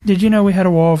Did you know we had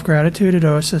a wall of gratitude at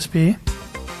OSSB?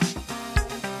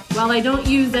 While I don't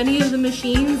use any of the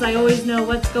machines, I always know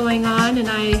what's going on, and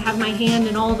I have my hand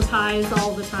in all the pies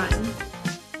all the time.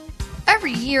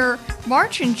 Every year,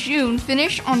 March and June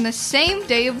finish on the same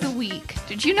day of the week.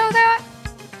 Did you know that?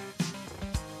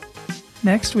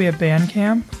 Next, we have band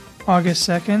camp, August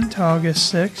 2nd to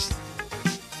August 6th.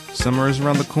 Summer is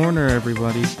around the corner,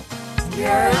 everybody.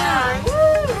 Yeah!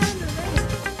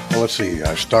 Well, let's see.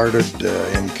 I started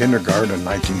in kindergarten in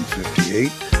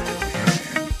 1958,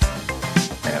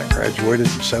 and I graduated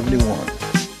in 71.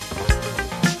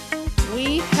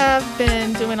 We have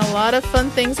been doing a lot of fun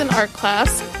things in art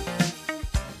class.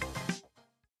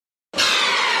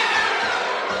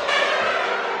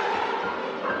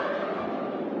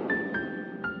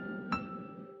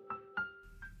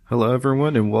 Hello,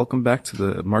 everyone, and welcome back to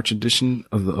the March edition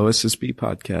of the OSSB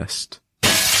podcast.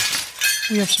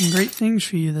 We have some great things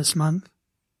for you this month.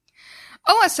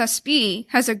 OSSB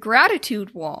has a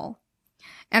gratitude wall,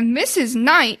 and Mrs.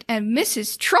 Knight and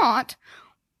Mrs. Trott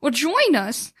will join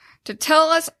us to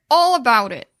tell us all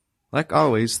about it. Like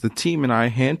always, the team and I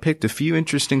handpicked a few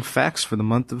interesting facts for the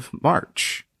month of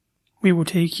March. We will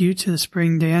take you to the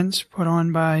spring dance put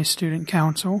on by Student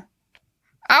Council.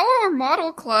 Our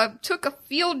model club took a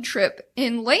field trip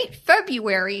in late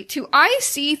February to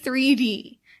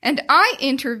IC3D, and I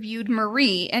interviewed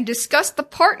Marie and discussed the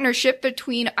partnership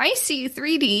between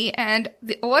IC3D and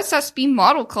the OSSB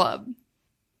Model Club.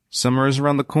 Summer is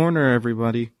around the corner,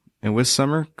 everybody, and with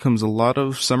summer comes a lot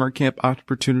of summer camp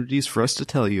opportunities for us to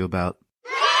tell you about.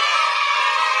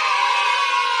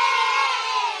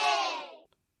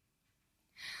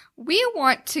 We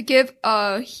want to give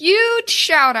a huge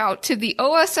shout out to the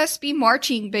OSSB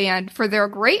Marching Band for their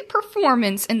great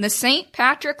performance in the St.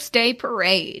 Patrick's Day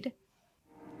Parade.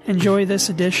 Enjoy this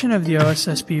edition of the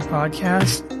OSSB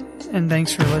podcast, and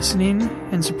thanks for listening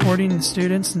and supporting the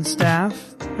students and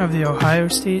staff of the Ohio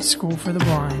State School for the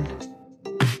Blind.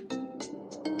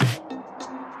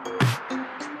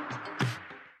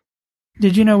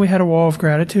 Did you know we had a wall of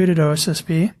gratitude at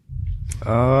OSSB?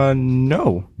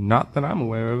 No, not that I'm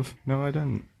aware of. No, I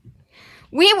didn't.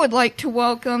 We would like to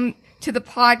welcome to the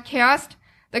podcast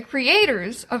the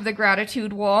creators of the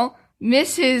Gratitude Wall,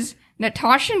 Mrs.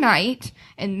 Natasha Knight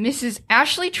and Mrs.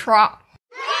 Ashley Trott.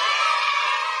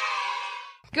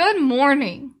 Good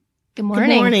morning. Good morning.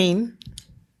 Good morning.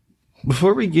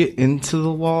 Before we get into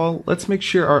the wall, let's make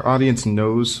sure our audience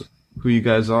knows who you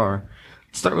guys are.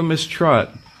 Let's start with Miss Trott.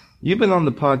 You've been on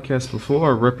the podcast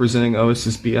before representing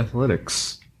OSSB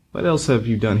Athletics. What else have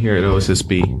you done here at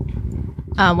OSSB?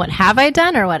 What have I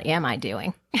done or what am I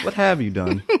doing? What have you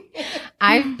done?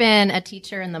 I've been a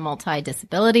teacher in the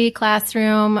multi-disability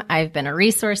classroom. I've been a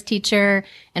resource teacher.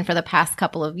 And for the past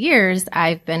couple of years,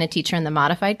 I've been a teacher in the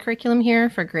modified curriculum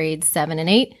here for grades 7 and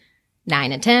 8,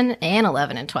 9 and 10, and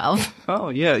 11 and 12. Oh,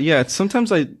 yeah.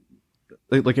 Sometimes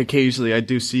like occasionally I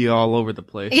do see you all over the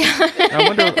place. Yeah.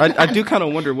 I do kind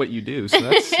of wonder what you do. So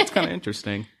that's kind of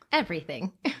interesting.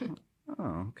 Everything.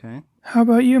 Oh, okay. How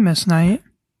about you, Miss Knight?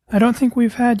 I don't think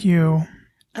we've had you.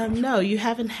 No, you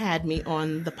haven't had me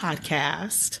on the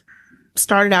podcast.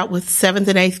 Started out with 7th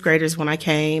and 8th graders when I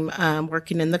came,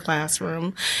 working in the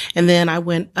classroom. And then I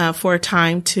went for a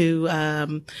time to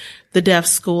the deaf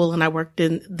school, and I worked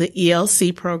in the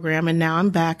ELC program. And now I'm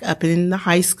back up in the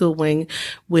high school wing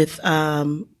with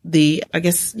I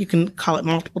guess you can call it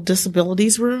multiple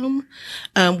disabilities room,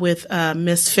 with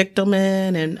Miss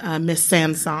Fichtelman and Miss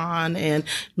Sanson and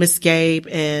Miss Gabe,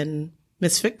 and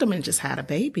Miss Fichtelman just had a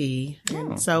baby.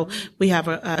 And so we have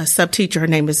a sub-teacher. Her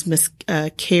name is Miss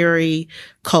Carrie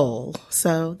Cole.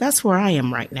 So that's where I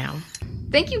am right now.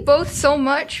 Thank you both so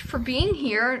much for being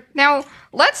here. Now,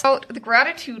 let's start the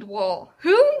Gratitude Wall.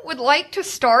 Who would like to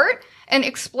start and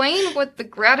explain what the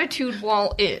Gratitude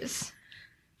Wall is?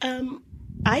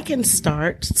 I can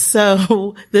start.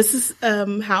 So this is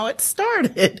how it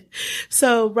started.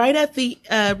 So right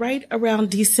around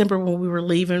December, when we were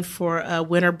leaving for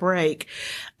winter break,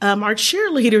 our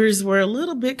cheerleaders were a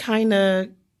little bit kind of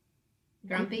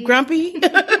grumpy.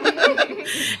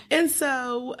 And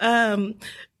so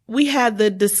we had the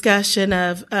discussion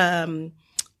of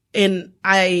and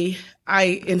I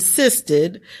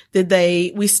insisted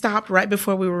that we stopped right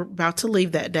before we were about to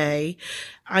leave that day.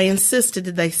 I insisted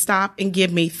that they stop and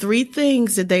give me 3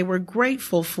 things that they were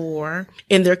grateful for.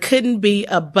 And there couldn't be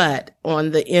a but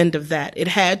on the end of that. It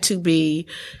had to be,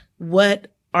 what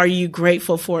are you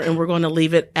grateful for? And we're going to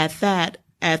leave it at that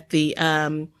at the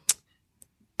end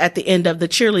of the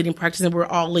cheerleading practice. And we're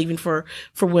all leaving for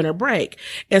winter break.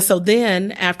 And so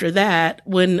then after that,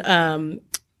 when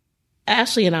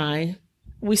Ashley and I,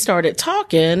 we started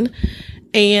talking,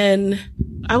 And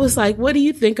I was like, what do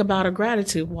you think about a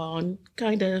gratitude wall? And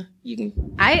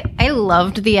I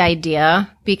loved the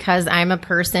idea because I'm a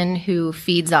person who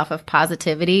feeds off of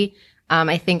positivity.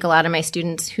 I think a lot of my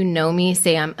students who know me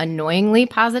say I'm annoyingly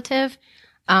positive.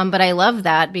 But I love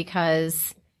that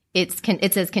because it's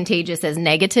as contagious as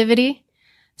negativity.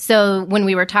 So when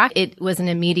we were talking, it was an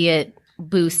immediate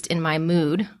boost in my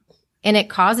mood, and it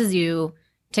causes you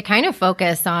to kind of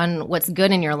focus on what's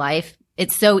good in your life.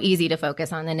 It's so easy to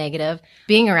focus on the negative.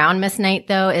 Being around Miss Knight,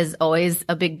 though, is always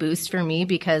a big boost for me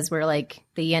because we're like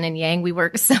the yin and yang. We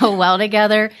work so well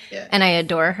together, and I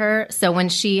adore her. So when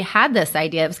she had this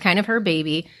idea, it was kind of her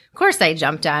baby. Of course, I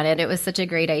jumped on it. It was such a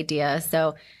great idea.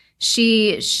 So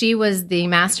she was the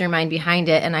mastermind behind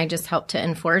it, and I just helped to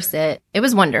enforce it. It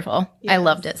was wonderful. Yes. I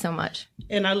loved it so much.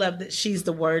 And I love that she's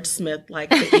the wordsmith, like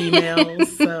the emails.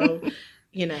 So,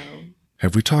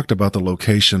 Have we talked about the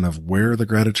location of where the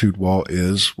gratitude wall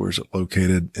is? Where is it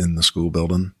located in the school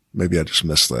building? Maybe I just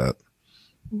missed that.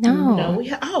 No.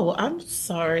 I'm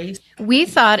sorry. We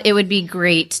thought it would be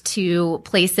great to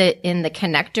place it in the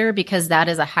connector because that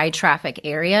is a high traffic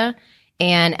area.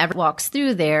 And everyone walks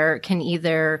through there can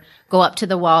either go up to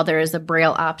the wall. There is a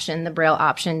Braille option. The Braille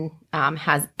option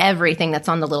has everything that's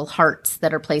on the little hearts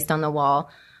that are placed on the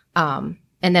wall. And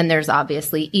then there's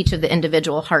obviously each of the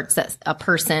individual hearts that a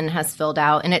person has filled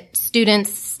out. And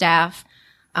students, staff,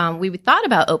 we thought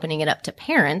about opening it up to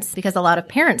parents because a lot of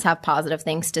parents have positive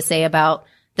things to say about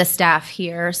the staff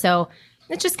here. So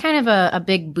it's just kind of a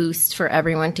big boost for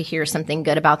everyone to hear something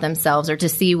good about themselves or to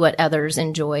see what others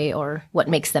enjoy or what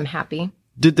makes them happy.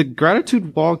 Did the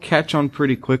gratitude wall catch on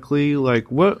pretty quickly?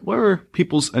 Like, what were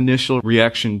people's initial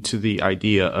reaction to the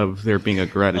idea of there being a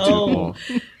gratitude wall?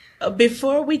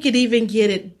 Before we could even get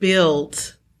it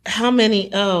built, how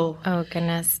many? Oh,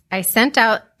 goodness. I sent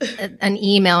out an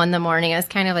email in the morning. It was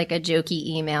kind of like a jokey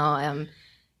email,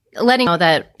 letting know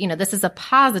that, this is a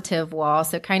positive wall.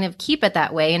 So kind of keep it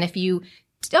that way. And if you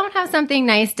don't have something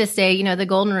nice to say, the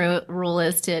golden rule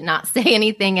is to not say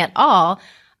anything at all.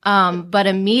 But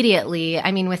immediately,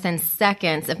 within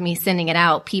seconds of me sending it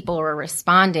out, people were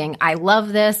responding. I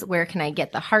love this. Where can I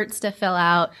get the hearts to fill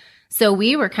out? So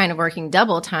we were kind of working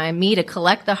double time, me to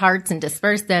collect the hearts and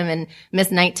disperse them and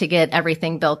Miss Knight to get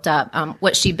everything built up.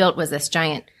 What she built was this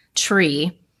giant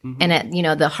tree. Mm-hmm.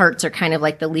 And the hearts are kind of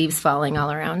like the leaves falling all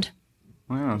around.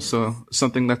 Wow. So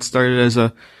something that started as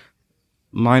a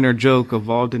minor joke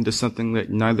evolved into something that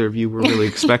neither of you were really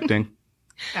expecting.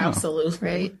 Absolutely.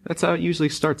 Right. That's how it usually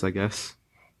starts, I guess.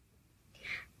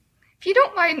 If you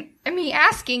don't mind me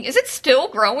asking, is it still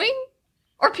growing?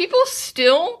 Are people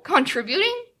still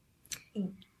contributing?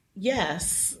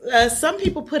 Yes. Some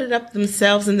people put it up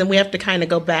themselves, and then we have to kind of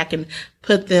go back and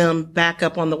put them back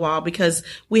up on the wall because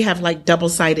we have like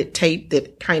double-sided tape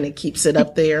that kind of keeps it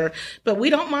up there. But we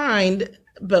don't mind.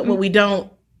 But what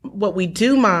we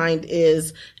do mind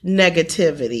is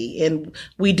negativity, and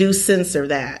we do censor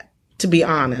that, to be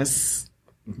honest.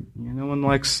 Yeah, no one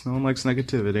likes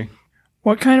negativity.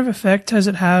 What kind of effect has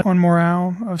it had on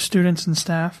morale of students and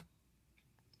staff?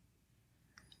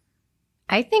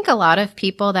 I think a lot of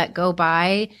people that go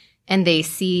by and they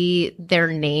see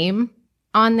their name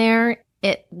on there,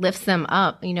 it lifts them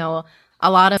up.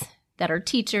 A lot of that are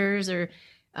teachers or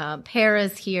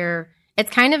paras here,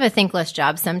 it's kind of a thankless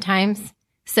job sometimes.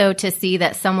 So to see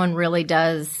that someone really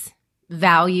does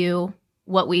value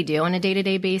what we do on a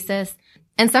day-to-day basis.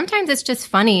 And sometimes it's just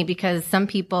funny because some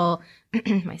people,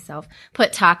 myself,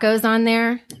 put tacos on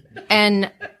there.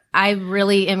 And I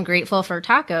really am grateful for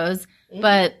tacos.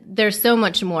 But there's so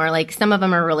much more. Like some of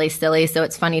them are really silly, so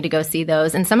it's funny to go see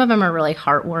those. And some of them are really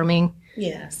heartwarming.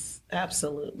 Yes,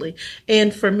 absolutely.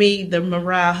 And for me, the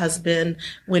morale has been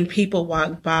when people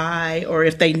walk by or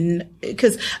if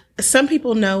because some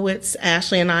people know it's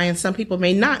Ashley and I, and some people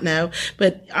may not know.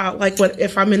 But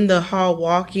if I'm in the hall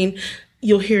walking,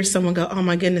 you'll hear someone go, "Oh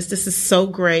my goodness, this is so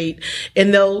great."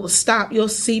 And they'll stop. You'll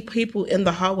see people in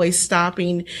the hallway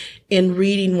stopping and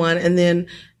reading one, and then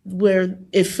where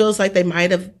it feels like they might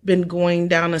have been going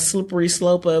down a slippery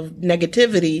slope of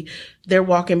negativity, they're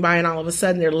walking by and all of a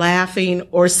sudden they're laughing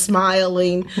or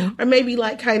smiling, or maybe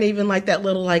like kind of even like that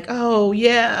little like, "Oh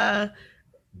yeah,"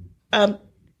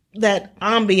 that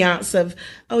ambiance of,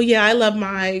 "Oh yeah, I love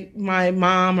my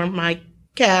mom or my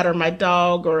cat or my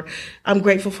dog, or I'm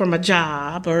grateful for my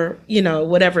job," or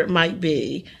whatever it might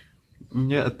be.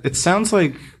 Yeah, it sounds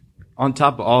like on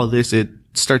top of all of this, it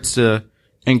starts to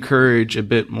encourage a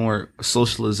bit more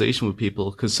socialization with people,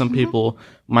 because some people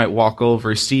might walk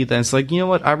over, see that, and it's like, you know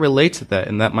what, I relate to that,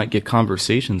 and that might get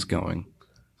conversations going.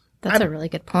 That's a really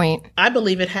good point. I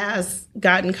believe it has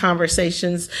gotten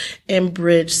conversations and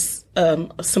bridged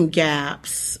some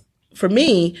gaps. For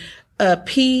me,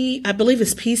 I believe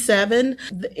it's P7.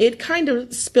 It kind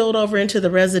of spilled over into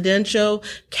the residential.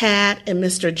 Kat and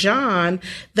Mr. John,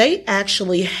 they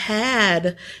actually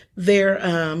had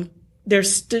the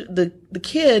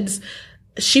kids.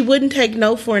 She wouldn't take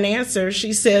no for an answer.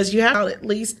 She says you have at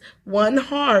least one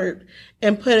heart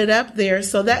and put it up there.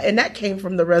 So that came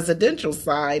from the residential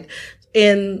side.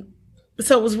 And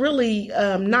so it was really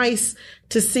nice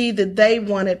to see that they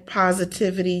wanted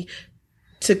positivity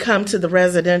to come to the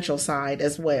residential side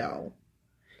as well.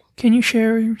 Can you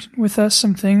share with us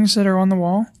some things that are on the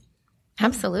wall?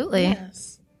 Absolutely.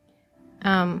 Yes.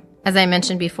 As I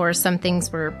mentioned before, some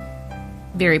things were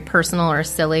very personal or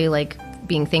silly, like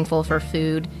being thankful for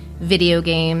food, video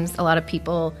games. A lot of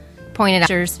people pointed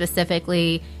out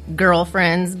specifically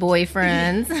girlfriends,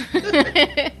 boyfriends.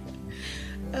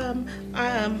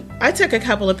 I took a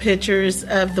couple of pictures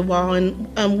of the wall,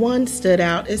 and one stood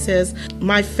out. It says,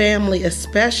 "My family,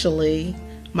 especially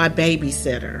my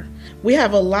babysitter." We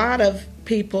have a lot of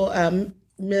people.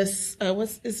 Miss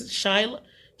Shyla?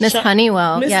 Miss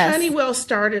Honeywell. Miss yes. Honeywell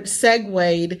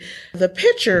segued the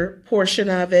picture portion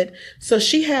of it. So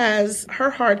her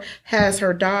heart has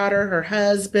her daughter, her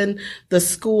husband, the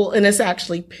school, and it's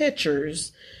actually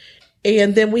pictures.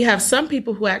 And then we have some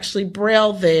people who actually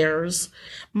braille theirs.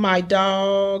 My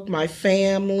dog, my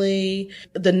family,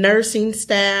 the nursing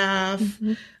staff,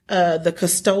 the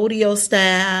custodial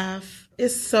staff.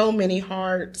 It's so many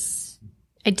hearts.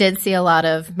 I did see a lot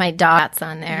of my dots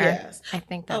on there. Yes. I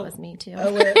think that was me too.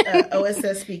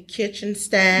 OSSB kitchen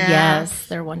staff. Yes,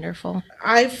 they're wonderful.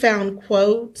 I found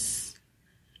quotes.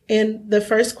 And the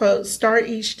first quote, "Start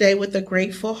each day with a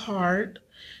grateful heart."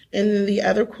 And then the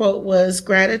other quote was,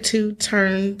 "Gratitude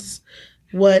turns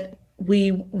what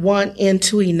we want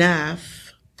into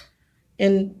enough."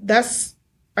 And that's,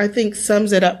 I think,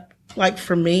 sums it up. Like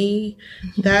for me,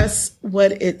 that's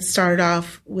what it started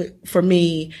off with for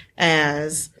me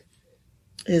as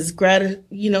is gratitude.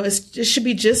 It should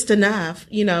be just enough,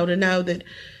 to know that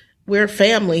we're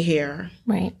family here.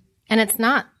 Right. And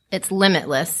it's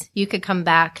limitless. You could come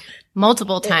back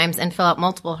multiple times and fill out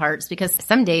multiple hearts, because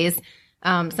some days,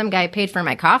 some guy paid for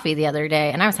my coffee the other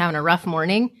day and I was having a rough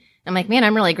morning. I'm like, man,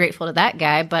 I'm really grateful to that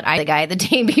guy, but the guy the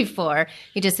day before,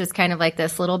 he just was kind of like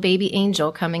this little baby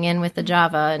angel coming in with the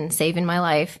Java and saving my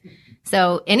life.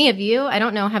 So any of you, I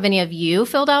don't know, have any of you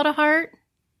filled out a heart?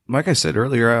 Like I said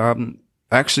earlier, I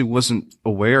actually wasn't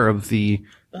aware of the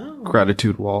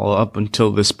gratitude wall up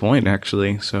until this point,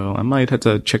 actually. So I might have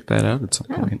to check that out at some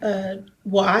point.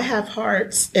 Well, I have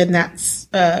hearts, and that's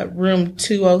room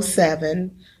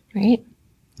 207. Right.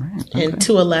 Okay. And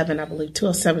 211, I believe,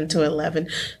 207, 211.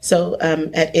 So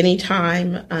at any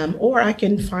time, or I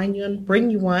can find you and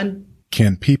bring you one.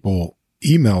 Can people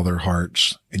email their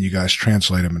hearts and you guys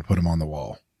translate them and put them on the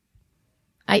wall?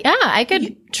 I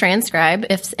could transcribe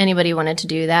if anybody wanted to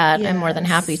do that. Yes. I'm more than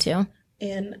happy to.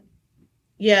 And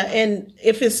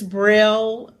if it's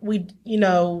Braille,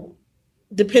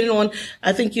 depending on,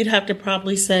 I think you'd have to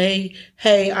probably say,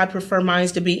 hey, I prefer mine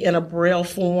to be in a Braille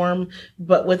form,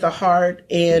 but with a heart.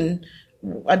 And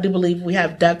I do believe we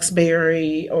have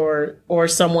Duxbury or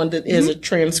someone that is a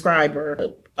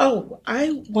transcriber. Oh,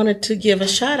 I wanted to give a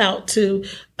shout out to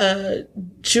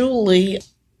Julie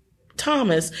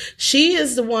Thomas. She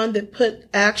is the one that put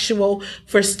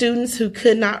for students who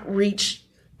could not reach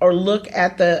or look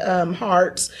at the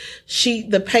hearts,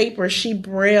 the paper, she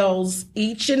brailles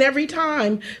each and every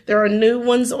time. There are new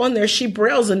ones on there. She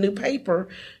brailles a new paper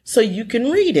so you can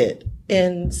read it.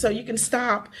 And so you can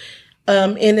stop.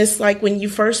 And it's like when you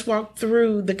first walk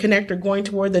through the connector going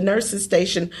toward the nurse's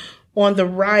station, on the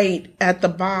right at the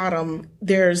bottom,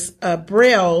 there's a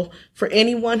braille for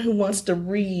anyone who wants to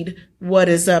read what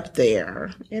is up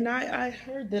there. And I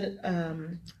heard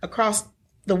that across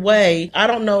the way, I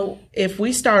don't know if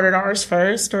we started ours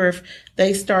first or if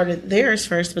they started theirs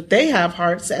first, but they have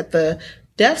hearts at the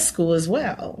deaf school as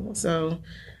well. So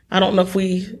I don't know if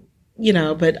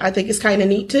but I think it's kind of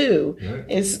neat too.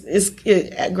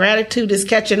 Yeah. Gratitude is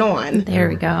catching on. There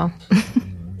we go.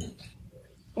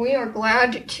 We are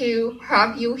glad to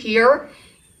have you here.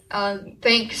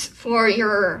 Thanks for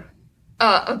your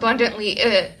abundantly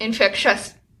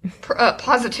infectious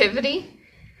positivity.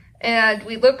 And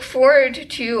we look forward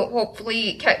to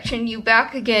hopefully catching you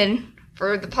back again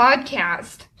for the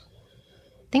podcast.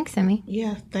 Thanks, Emmy.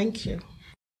 Yeah, thank you.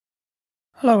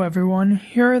 Hello everyone,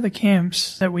 here are the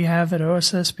camps that we have at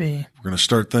OSSB. We're going to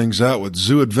start things out with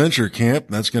Zoo Adventure Camp.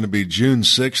 That's going to be June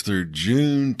 6th through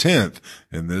June 10th.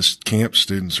 In this camp,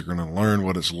 students are going to learn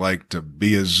what it's like to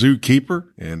be a zookeeper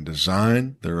and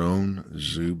design their own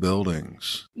zoo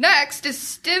buildings. Next is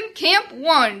STEM Camp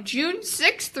 1, June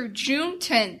 6th through June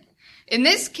 10th. In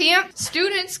this camp,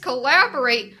 students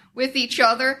collaborate with each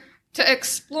other to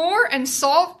explore and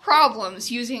solve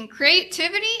problems using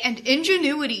creativity and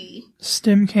ingenuity.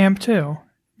 STEM Camp 2,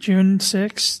 June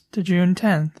 6th to June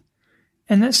 10th.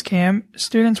 In this camp,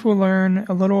 students will learn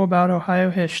a little about Ohio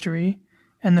history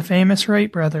and the famous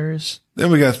Wright brothers. Then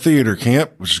we got Theater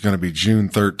Camp, which is going to be June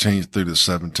 13th through the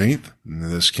 17th. In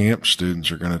this camp,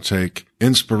 students are going to take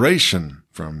inspiration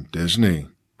from Disney,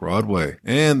 Broadway,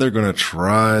 and they're going to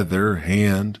try their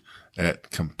hand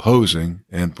at composing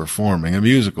and performing a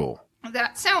musical.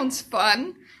 That sounds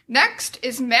fun. Next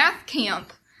is Math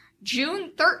Camp,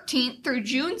 June 13th through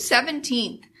June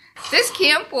 17th. This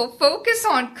camp will focus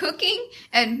on cooking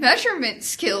and measurement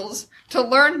skills to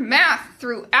learn math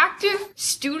through active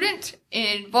student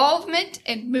involvement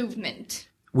and movement.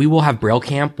 We will have Braille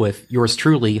Camp with yours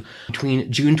truly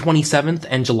between June 27th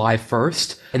and July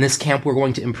 1st. In this camp, we're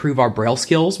going to improve our Braille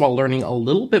skills while learning a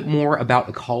little bit more about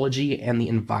ecology and the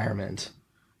environment.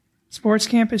 Sports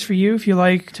Camp is for you if you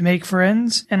like to make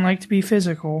friends and like to be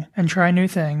physical and try new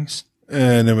things.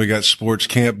 And then we got Sports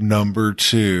Camp number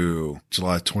 2,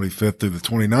 July 25th through the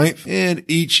 29th. And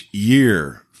each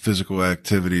year, physical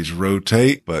activities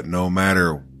rotate, but no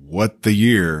matter what the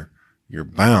year, you're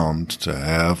bound to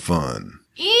have fun.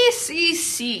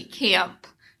 ECC Camp,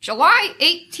 July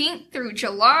 18th through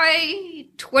July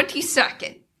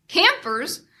 22nd.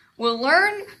 Campers will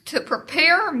learn to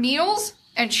prepare meals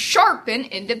and sharpen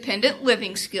independent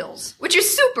living skills, which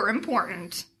is super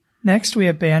important. Next, we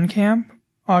have Band Camp,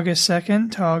 August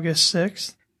 2nd to August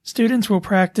 6th. Students will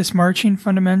practice marching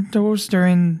fundamentals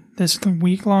during this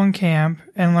week-long camp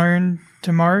and learn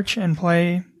to march and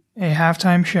play a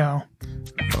halftime show.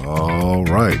 All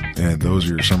right. And those are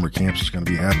your summer camps that's going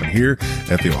to be happening here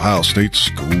at the Ohio State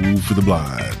School for the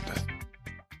Blind.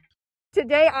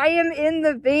 Today I am in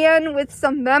the van with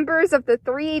some members of the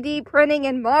 3D Printing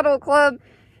and Model Club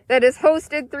that is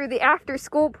hosted through the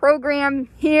after-school program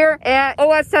here at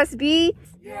OSSB.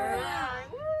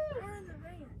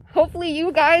 Hopefully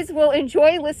you guys will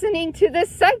enjoy listening to this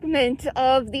segment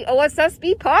of the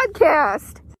OSSB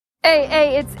podcast.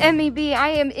 Hey, it's MEB. I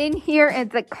am in here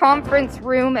at the conference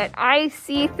room at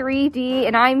IC3D,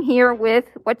 and I'm here with,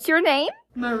 what's your name?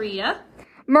 Maria.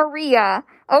 Maria.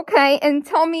 Okay, and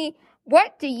tell me,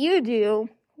 what do you do?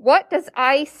 What does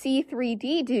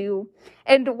IC3D do?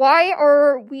 And why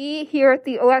are we here at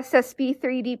the OSSB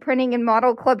 3D Printing and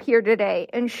Model Club here today?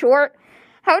 In short,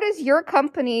 how does your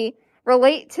company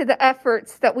relate to the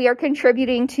efforts that we are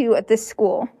contributing to at this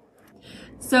school?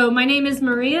 So my name is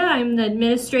Maria. I'm the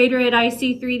administrator at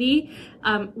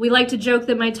IC3D. We like to joke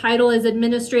that my title is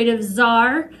Administrative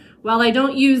Czar. While I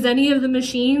don't use any of the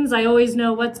machines, I always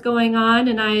know what's going on,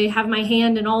 and I have my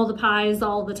hand in all the pies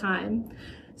all the time.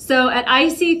 So at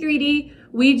IC3D,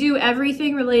 we do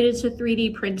everything related to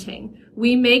 3D printing.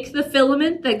 We make the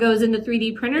filament that goes into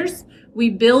 3D printers.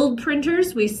 We build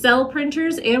printers, we sell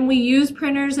printers, and we use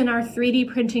printers in our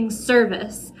 3D printing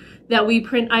service that we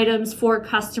print items for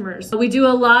customers. So we do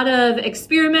a lot of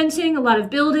experimenting, a lot of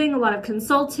building, a lot of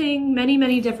consulting,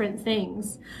 many different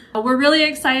things. We're really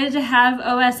excited to have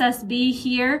OSSB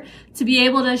here to be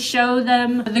able to show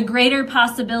them the greater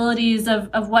possibilities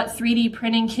of what 3D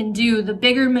printing can do, the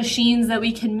bigger machines that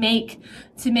we can make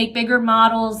to make bigger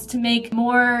models, to make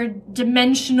more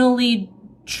dimensionally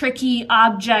tricky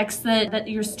objects that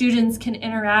your students can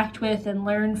interact with and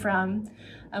learn from.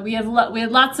 We have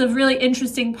lots of really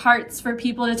interesting parts for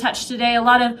people to touch today. A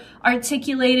lot of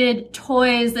articulated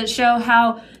toys that show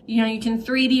how, you can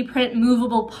 3D print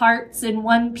movable parts in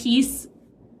one piece.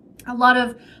 A lot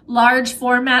of large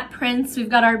format prints. We've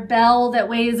got our bell that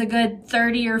weighs a good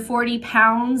 30 or 40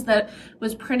 pounds that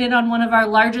was printed on one of our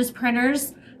largest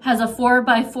printers. Has a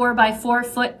 4x4x4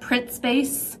 foot print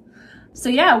space. So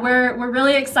yeah, we're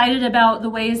really excited about the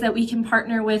ways that we can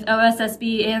partner with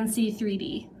OSSB and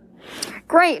C3D.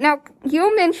 Great. Now,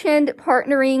 you mentioned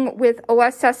partnering with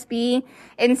OSSB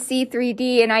and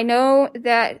C3D, and I know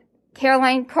that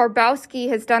Caroline Karbowski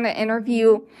has done an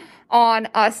interview on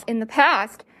us in the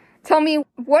past. Tell me,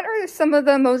 what are some of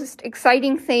the most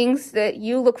exciting things that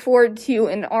you look forward to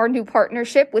in our new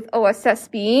partnership with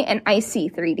OSSB and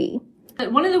IC3D?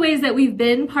 One of the ways that we've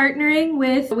been partnering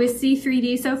with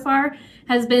C3D so far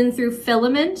has been through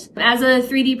filament. As a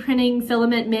 3D printing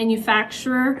filament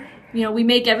manufacturer, we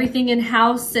make everything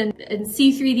in-house, and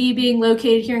C3D being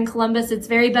located here in Columbus, it's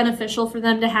very beneficial for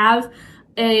them to have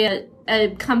a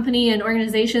company, an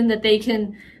organization that they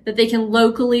can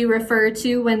locally refer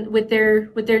to with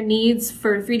their needs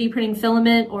for 3D printing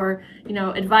filament or,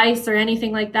 advice or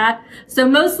anything like that. So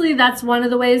mostly that's one of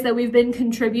the ways that we've been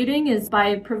contributing, is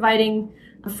by providing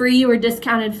free or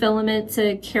discounted filament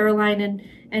to Caroline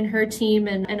and her team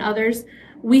and others.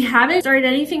 We haven't started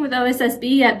anything with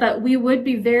OSSB yet, but we would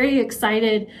be very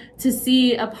excited to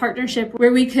see a partnership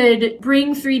where we could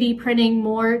bring 3D printing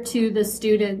more to the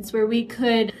students,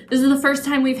 this is the first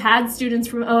time we've had students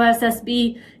from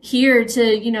OSSB here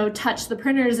to, touch the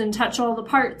printers and touch all the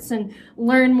parts and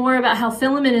learn more about how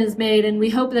filament is made, and we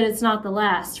hope that it's not the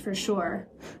last, for sure.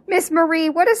 Miss Marie,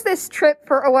 what does this trip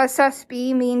for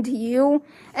OSSB mean to you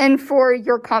and for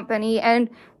your company, and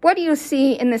what do you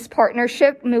see in this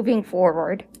partnership moving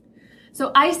forward?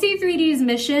 So IC3D's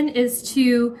mission is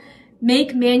to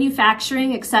make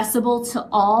manufacturing accessible to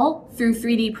all through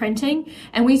 3D printing,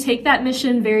 and we take that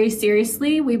mission very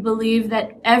seriously. We believe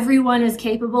that everyone is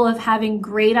capable of having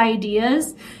great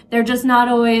ideas. They're just not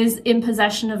always in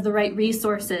possession of the right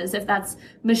resources, if that's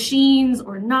machines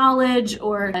or knowledge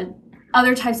or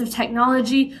other types of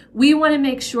technology. We want to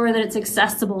make sure that it's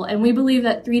accessible, and we believe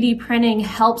that 3D printing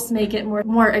helps make it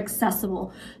more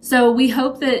accessible. So we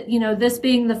hope that, this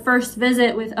being the first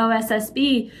visit with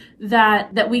OSSB,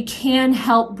 that we can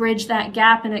help bridge that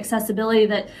gap in accessibility,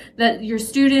 that your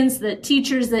students, that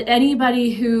teachers, that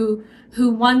anybody who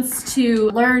wants to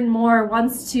learn more,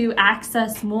 wants to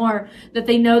access more, that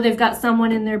they know they've got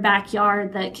someone in their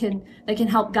backyard that can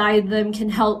help guide them, can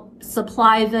help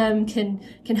supply them, can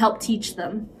help teach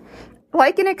them.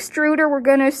 Like an extruder, we're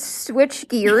going to switch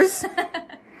gears.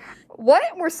 What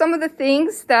were some of the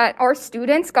things that our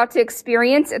students got to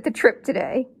experience at the trip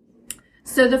today?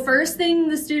 So the first thing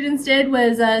the students did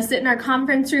was sit in our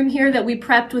conference room here that we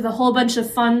prepped with a whole bunch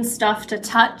of fun stuff to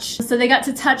touch. So they got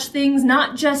to touch things,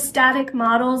 not just static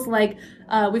models, like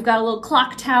we've got a little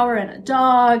clock tower and a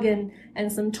dog and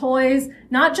some toys.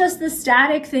 Not just the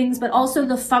static things, but also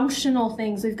the functional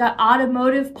things. We've got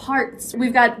automotive parts.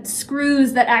 We've got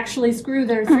screws that actually screw.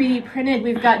 They're 3D printed.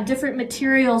 We've got different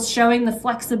materials showing the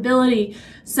flexibility.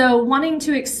 So wanting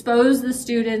to expose the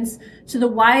students to the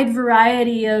wide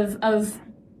variety of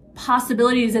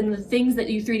possibilities and the things that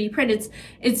you 3D print.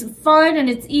 It's fun and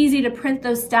it's easy to print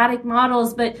those static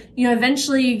models, but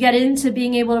eventually you get into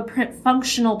being able to print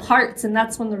functional parts, and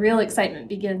that's when the real excitement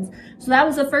begins. So that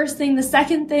was the first thing. The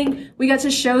second thing, we got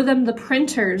to show them the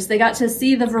printers. They got to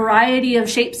see the variety of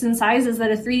shapes and sizes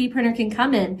that a 3D printer can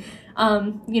come in.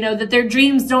 That their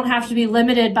dreams don't have to be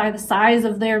limited by the size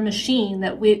of their machine,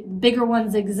 that bigger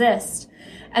ones exist.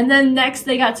 And then next,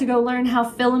 they got to go learn how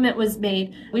filament was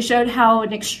made. We showed how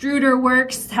an extruder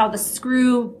works, how the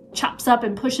screw chops up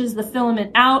and pushes the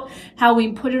filament out, how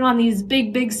we put it on these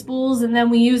big spools, and then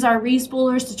we use our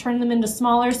respoolers to turn them into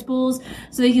smaller spools,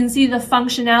 so they can see the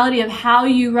functionality of how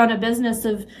you run a business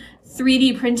of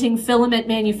 3D printing filament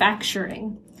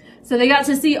manufacturing. So they got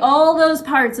to see all those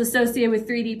parts associated with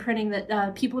 3D printing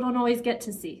that people don't always get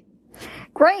to see.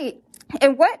 Great.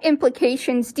 And what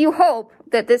implications do you hope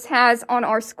that this has on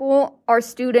our school, our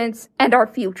students, and our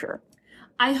future?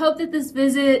 I hope that this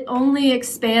visit only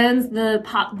expands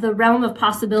the realm of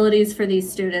possibilities for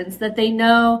these students, that they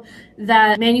know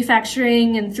that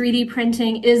manufacturing and 3D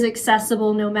printing is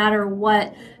accessible no matter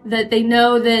what, that they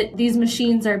know that these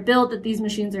machines are built, that these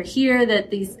machines are here,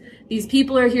 that these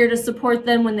people are here to support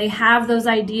them when they have those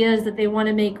ideas that they want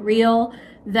to make real,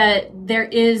 that there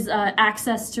is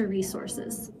access to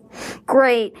resources.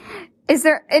 Great. Is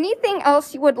there anything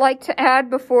else you would like to add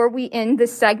before we end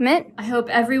this segment? I hope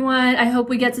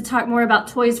we get to talk more about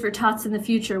Toys for Tots in the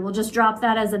future. We'll just drop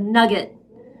that as a nugget.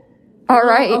 All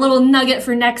right. A little nugget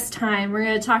for next time. We're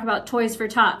going to talk about Toys for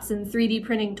Tots and 3D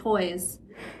printing toys.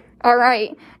 All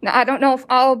right. Now, I don't know if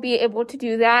I'll be able to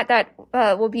do that. That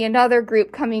will be another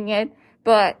group coming in.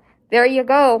 But there you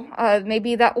go.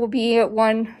 Maybe that will be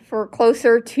one for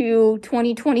closer to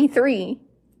 2023.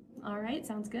 All right.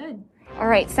 Sounds good. All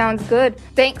right, sounds good.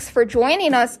 Thanks for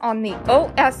joining us on the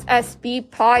OSSB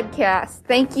podcast.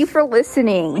 Thank you for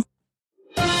listening.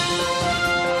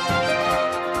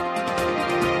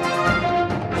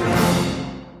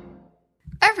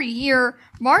 Every year,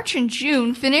 March and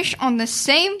June finish on the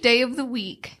same day of the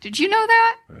week. Did you know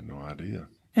that? I had no idea.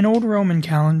 In old Roman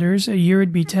calendars, a year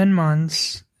would be 10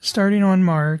 months, starting on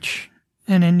March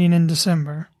and ending in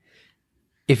December.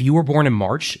 If you were born in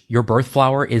March, your birth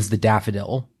flower is the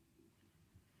daffodil.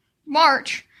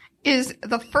 March is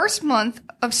the first month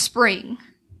of spring.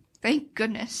 Thank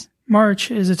goodness.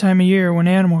 March is a time of year when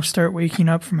animals start waking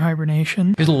up from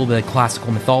hibernation. Here's a little bit of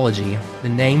classical mythology. The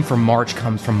name for March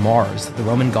comes from Mars, the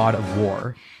Roman god of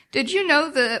war. Did you know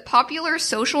the popular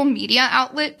social media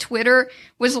outlet Twitter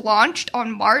was launched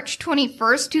on March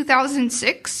 21st,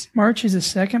 2006? March is the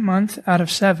second month out of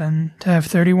 7 to have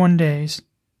 31 days.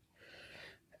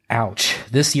 Ouch.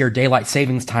 This year, daylight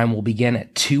savings time will begin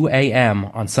at 2 a.m.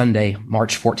 on Sunday,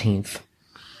 March 14th.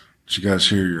 Did you guys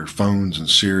hear your phones and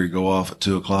Siri go off at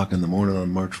 2 o'clock in the morning on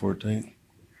March 14th?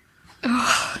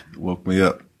 It woke me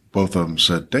up. Both of them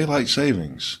said, daylight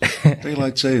savings.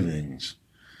 Daylight savings.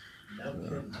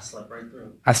 I slept right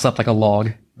through. I slept like a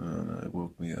log. It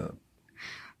woke me up.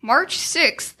 March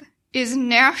 6th is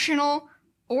National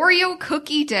Oreo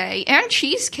Cookie Day and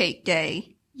Cheesecake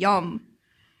Day. Yum.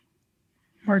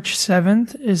 March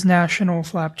 7th is National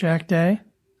Flapjack Day.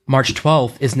 March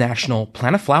 12th is National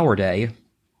Plant a Flower Day.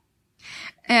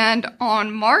 And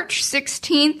on March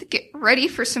 16th, get ready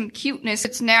for some cuteness.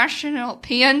 It's National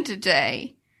Panda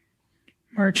Day.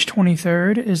 March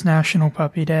 23rd is National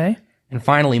Puppy Day. And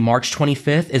finally, March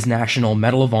 25th is National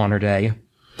Medal of Honor Day.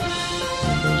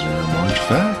 And those are your March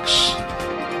facts.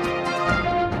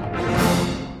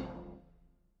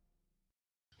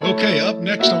 Okay, up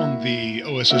next on the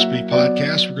OSSB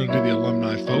podcast, we're going to do the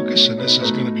alumni focus, and this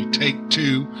is going to be take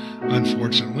 2,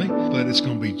 unfortunately, but it's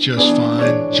going to be just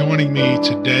fine. Joining me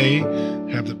today,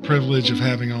 have the privilege of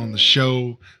having on the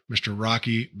show, Mr.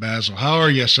 Rocky Basil. How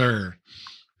are you, sir?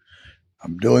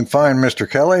 I'm doing fine, Mr.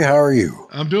 Kelly. How are you?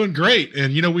 I'm doing great.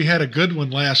 And, you know, we had a good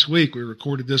one last week. We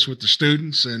recorded this with the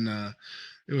students, and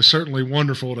it was certainly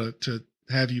wonderful to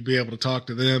have you be able to talk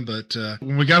to them. But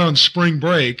when we got on spring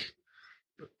break,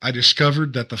 I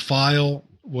discovered that the file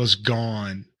was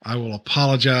gone. I will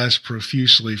apologize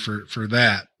profusely for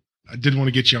that. I did want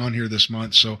to get you on here this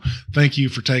month, so thank you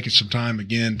for taking some time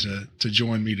again to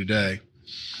join me today.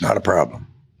 Not a problem.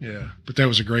 Yeah, but that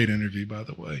was a great interview, by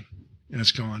the way. And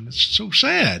it's gone. It's so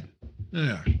sad.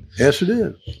 Yeah. Yes, it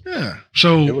is. Yeah.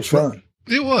 So it was fun.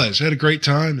 It was. I had a great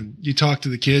time, and you talked to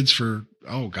the kids for,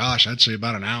 oh gosh, I'd say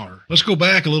about an hour. Let's go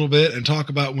back a little bit and talk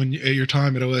about your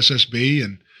time at OSSB,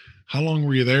 and how long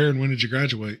were you there, and when did you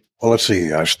graduate? Well, let's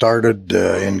see. I started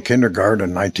in kindergarten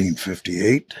in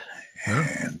 1958,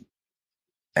 and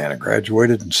I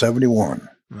graduated in 71.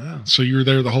 Wow. So you were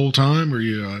there the whole time? Were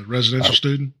you a residential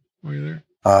student? Were you there?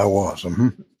 I was. Mm-hmm.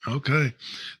 Okay.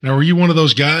 Now, were you one of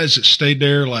those guys that stayed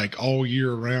there like all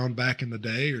year round back in the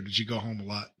day, or did you go home a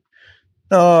lot?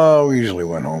 No, we usually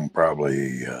went home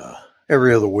probably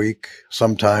every other week,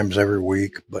 sometimes every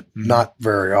week, but not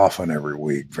very often every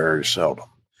week, very seldom.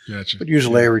 Gotcha. But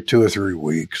usually every 2 or 3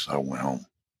 weeks I went home.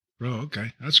 Oh,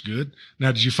 okay. That's good.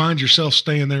 Now, did you find yourself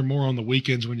staying there more on the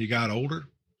weekends when you got older?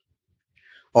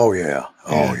 Oh, yeah.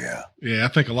 Oh, yeah. Yeah, I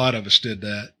think a lot of us did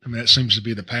that. I mean, that seems to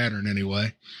be the pattern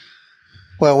anyway.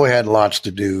 Well, we had lots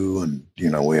to do, and,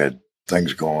 we had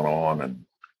things going on, and,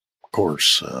 of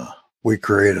course, we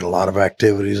created a lot of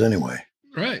activities anyway.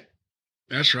 Right.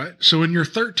 That's right. So in your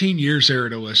 13 years there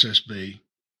at OSSB,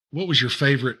 what was your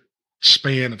favorite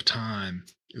span of time?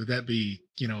 Would that be,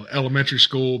 elementary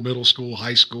school, middle school,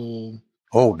 high school?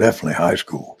 Oh, definitely high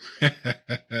school.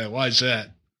 Why is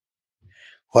that?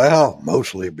 Well,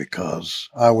 mostly because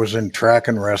I was in track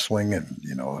and wrestling, and,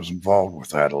 I was involved with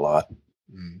that a lot.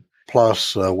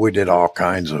 Plus, we did all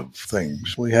kinds of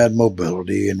things. We had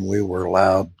mobility, and we were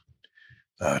allowed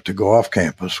to go off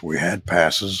campus. We had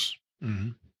passes. Mm-hmm.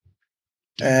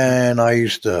 And I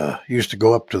used to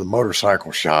go up to the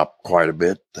motorcycle shop quite a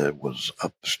bit that was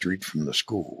up the street from the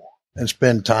school and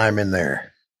spend time in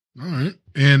there. All right.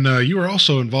 And you were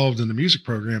also involved in the music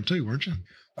program too, weren't you?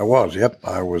 I was, yep.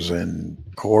 I was in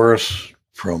chorus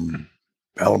from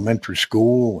elementary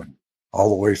school and all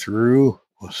the way through.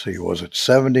 Let's see, was it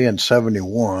 70 and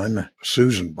 71?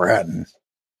 Susan Bratton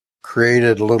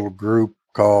created a little group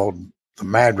called the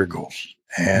Madrigals,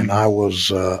 and I was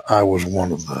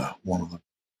one of the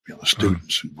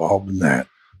students involved in that.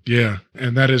 Yeah,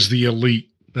 and that is the elite.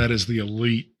 That is the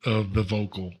elite of the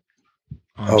vocal.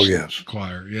 Yes,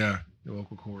 choir. Yeah, the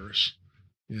vocal chorus.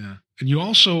 Yeah, and you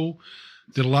also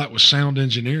did a lot with sound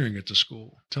engineering at the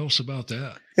school. Tell us about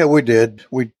that. Yeah, we did.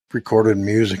 We recorded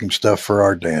music and stuff for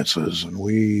our dances, and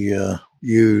we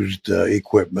used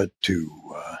equipment to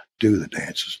do the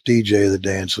dances, DJ the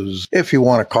dances. If you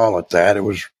want to call it that, it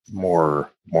was more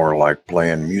like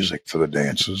playing music for the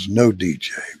dances. No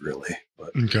DJ, really.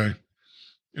 But okay.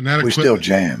 And that we still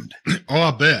jammed. Oh,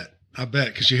 I bet,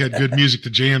 because you had good music to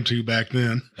jam to back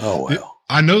then. Oh, well.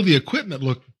 I know the equipment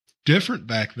looked different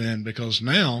back then, because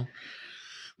now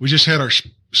we just had our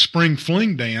spring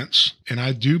fling dance, and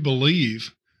I do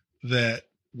believe that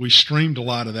we streamed a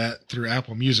lot of that through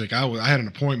Apple Music. I had an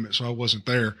appointment, so I wasn't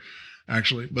there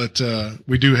actually, but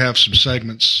we do have some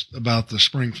segments about the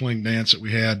spring fling dance that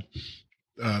we had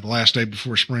the last day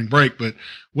before spring break. But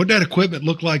what did that equipment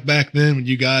look like back then when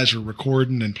you guys were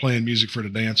recording and playing music for the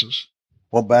dances?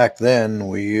 Well, back then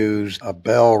we used a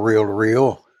Bell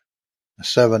reel-to-reel, a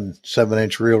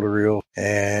 7-inch reel-to-reel,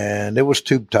 and it was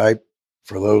tube type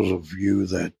for those of you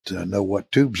that know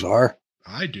what tubes are.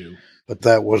 I do. But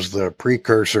that was the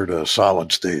precursor to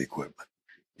solid state equipment.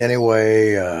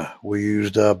 Anyway, we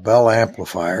used a Bell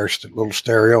amplifier, little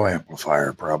stereo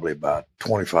amplifier, probably about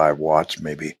 25 watts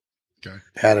maybe. Okay.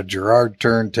 Had a Girard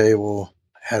turntable,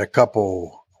 had a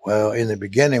couple, well, in the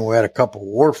beginning we had a couple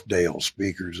Wharfdale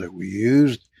speakers that we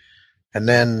used, and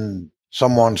then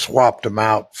someone swapped them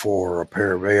out for a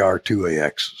pair of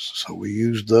AR2AXs. So we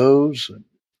used those,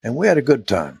 and we had a good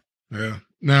time. Yeah.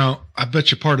 Now, I bet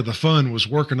you part of the fun was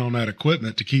working on that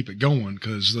equipment to keep it going,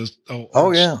 because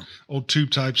the old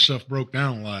tube type stuff broke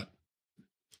down a lot.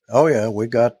 Oh yeah, we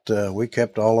kept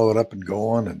all of it up and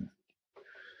going, and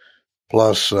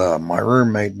plus my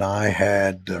roommate and I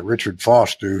had Richard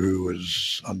Foster, who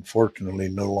is unfortunately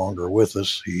no longer with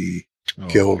us. He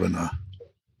killed in a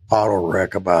auto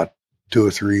wreck about 2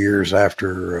 or 3 years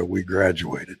after we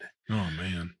graduated. Oh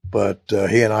man. But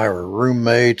he and I were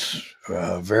roommates,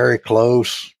 very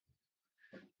close.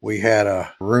 We had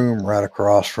a room right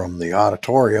across from the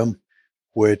auditorium,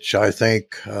 which I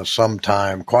think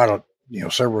sometime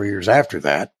several years after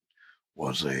that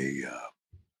was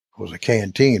a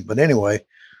canteen. But anyway,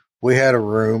 we had a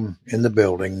room in the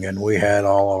building, and we had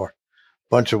a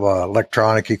bunch of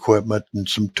electronic equipment and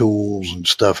some tools and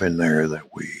stuff in there that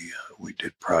we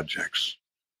did projects.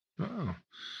 Oh.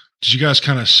 Did you guys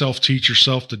kind of self-teach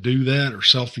yourself to do that, or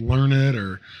self-learn it,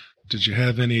 or did you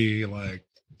have any like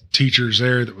teachers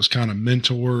there that was kind of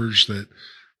mentors that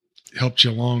helped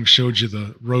you along, showed you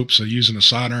the ropes of using a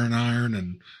soldering iron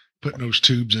and putting those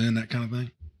tubes in, that kind of thing?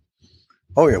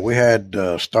 Oh yeah, we had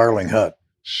Starling Hutt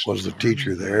was the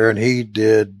teacher there, and he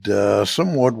did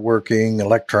some woodworking,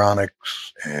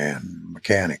 electronics, and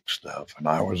mechanic stuff, and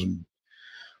I wasn't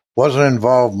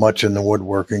involved much in the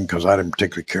woodworking because I didn't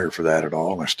particularly care for that at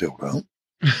all, and I still don't.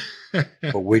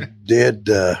 But we did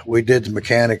the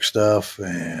mechanic stuff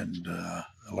and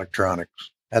electronics.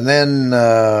 And then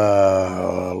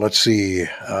let's see,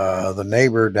 the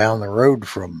neighbor down the road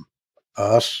from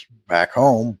us back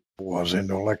home was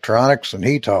into electronics, and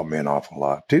he taught me an awful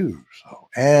lot too. So,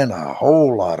 and a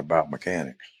whole lot about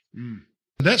mechanics. Mm.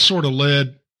 That sort of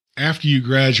led, after you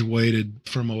graduated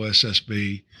from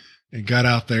OSSB and got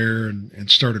out there and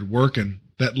started working,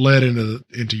 that led into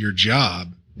your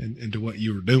job and into what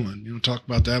you were doing. You want to talk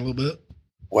about that a little bit?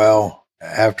 Well,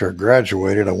 after I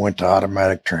graduated, I went to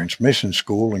automatic transmission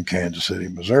school in Kansas City,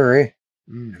 Missouri.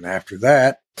 Mm. And after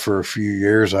that, for a few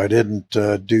years, I didn't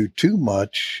do too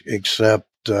much except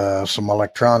some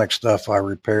electronic stuff. I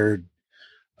repaired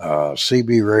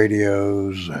CB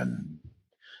radios and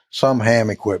some ham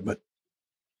equipment,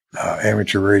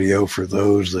 amateur radio for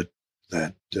those that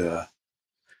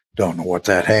don't know what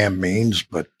that ham means,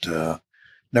 but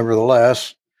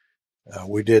nevertheless,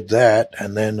 we did that.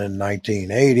 And then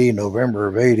in November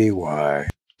of 80, I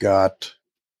got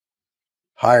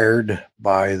hired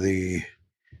by the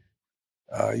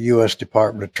U.S.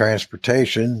 Department of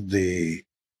Transportation, the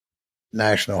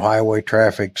National Highway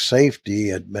Traffic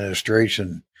Safety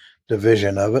Administration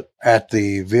division of it, at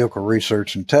the Vehicle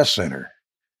Research and Test Center.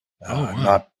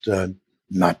 Wow.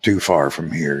 Not too far from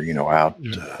here, out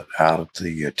at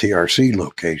the TRC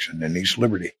location in East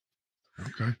Liberty.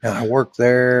 Okay. And I worked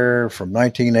there from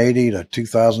 1980 to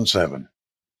 2007.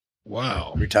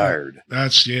 Wow. Retired.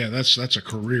 That's a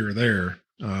career there.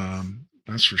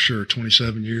 That's for sure.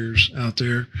 27 years out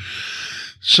there.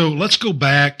 So let's go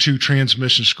back to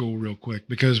transmission school real quick,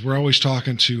 because we're always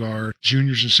talking to our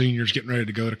juniors and seniors getting ready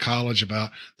to go to college about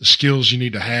the skills you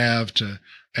need to have to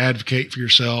advocate for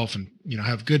yourself and,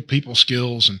 have good people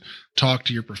skills and talk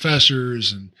to your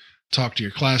professors and talk to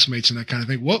your classmates and that kind of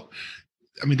thing.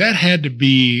 That had to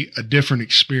be a different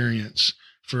experience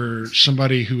for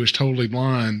somebody who is totally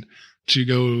blind to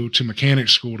go to mechanic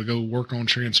school, to go work on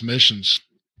transmissions.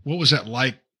 What was that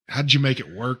like? How did you make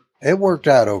it work? It worked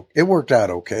out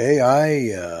okay.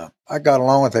 I got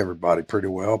along with everybody pretty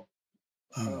well.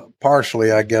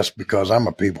 Partially, I guess, because I'm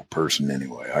a people person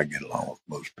anyway. I get along with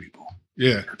most people.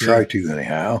 Yeah. Or try to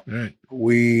anyhow. Right.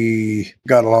 We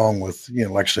got along with,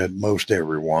 like I said, most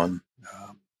everyone.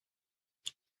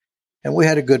 And we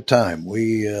had a good time.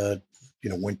 We,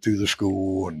 went through the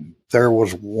school, and there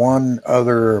was one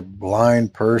other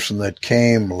blind person that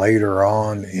came later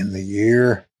on in the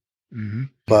year. Mm-hmm.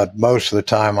 But most of the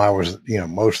time I was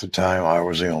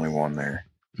the only one there.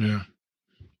 Yeah.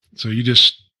 So you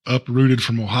just uprooted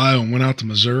from Ohio and went out to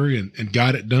Missouri and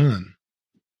got it done.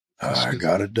 I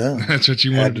got it done. That's what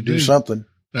you wanted to do. do something.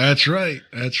 That's right.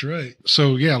 That's right.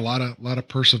 So yeah, a lot of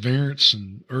perseverance,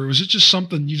 or was it just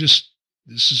something this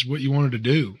is what you wanted to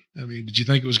do? I mean, did you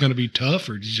think it was going to be tough,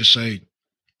 or did you just say,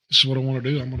 this is what I want to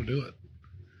do, I'm going to do it?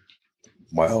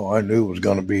 Well, I knew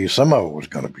some of it was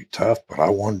going to be tough, but I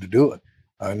wanted to do it.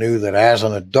 I knew that as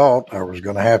an adult, I was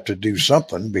going to have to do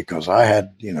something because I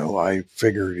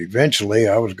figured eventually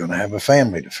I was going to have a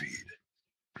family to feed.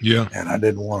 Yeah. And I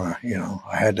didn't want to,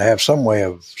 I had to have some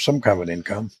kind of an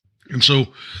income. And so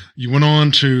you went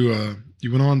on to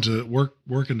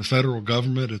work in the federal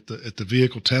government at the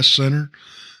Vehicle Test Center,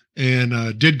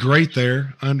 and did great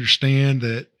there. I understand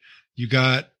that you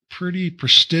got pretty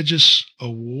prestigious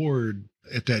award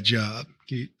at that job.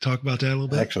 Can you talk about that a little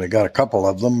bit? Actually, got a couple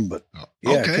of them, but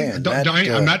yeah, okay. I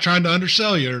can. I'm not trying to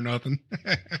undersell you or nothing.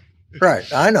 Right.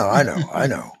 I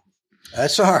know.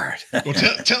 That's all right. Well,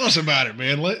 tell us about it,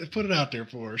 man. Put it out there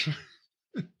for us.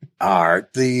 All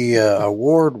right. The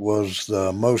award was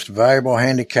the most valuable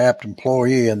handicapped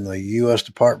employee in the U.S.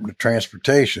 Department of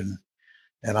Transportation,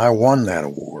 and I won that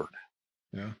award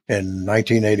in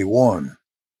 1981.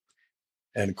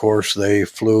 And of course, they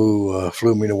flew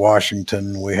me to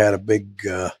Washington. We had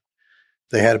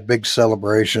they had a big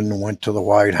celebration. Went to the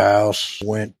White House.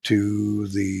 Went to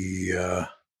the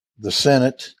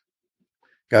Senate.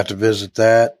 Got to visit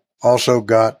that. Also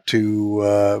got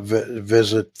to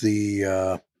visit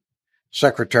the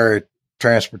Secretary of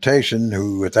Transportation,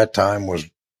 who at that time was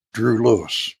Drew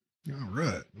Lewis. All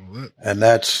right. Well,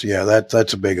 that's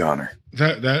a big honor.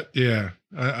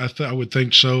 I would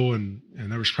think so. And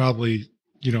there was probably,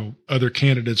 other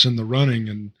candidates in the running,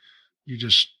 and you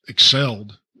just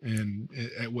excelled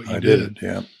at what you did.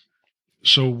 Yeah.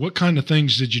 So what kind of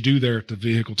things did you do there at the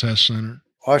Vehicle Test Center?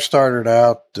 I started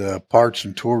out parts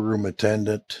and tool room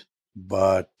attendant,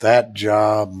 but that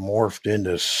job morphed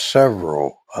into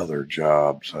several other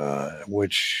jobs,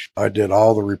 which I did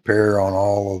all the repair on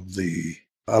all of the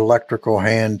electrical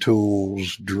hand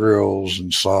tools, drills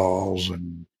and saws,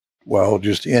 and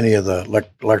just any of the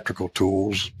electrical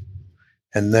tools.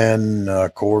 And then,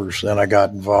 of course, I got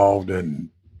involved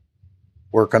in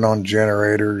working on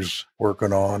generators,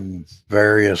 working on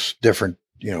various different,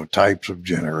 types of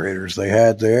generators they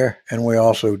had there. And we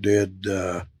also did,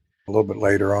 a little bit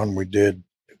later on,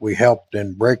 we helped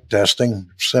in brake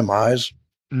testing semis.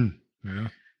 Yeah.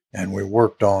 And we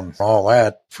worked on all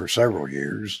that for several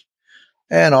years,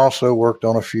 and also worked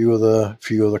on a few of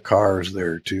the cars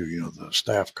there too, the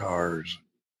staff cars.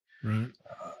 Right.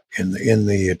 In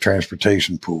the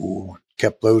transportation pool,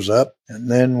 kept those up.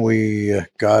 And then we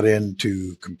got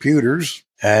into computers.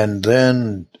 And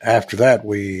then after that,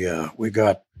 we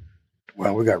got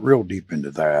real deep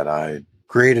into that. I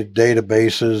created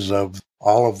databases of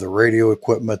all of the radio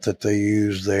equipment that they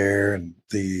used there, and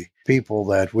the people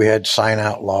that we had sign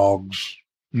out logs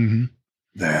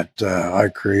that I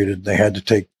created. They had to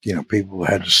take, people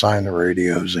had to sign the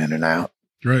radios in and out.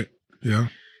 Right. Yeah.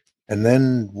 And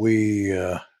then we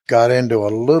got into a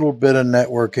little bit of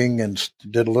networking and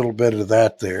did a little bit of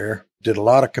that there. Did a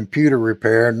lot of computer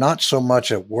repair, not so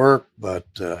much at work, but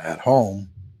at home.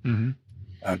 Mm-hmm.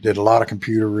 I did a lot of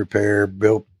computer repair,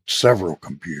 built several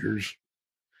computers.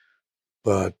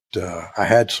 But I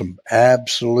had some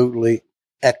absolutely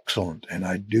excellent, and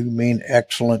I do mean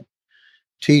excellent,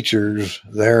 teachers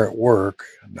there at work.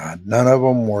 None of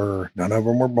them were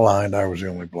blind. I was the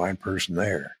only blind person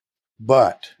there.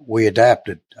 But we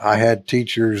adapted. I had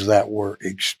teachers that were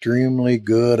extremely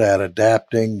good at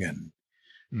adapting,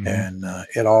 and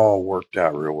it all worked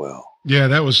out real well. Yeah,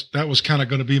 that was kind of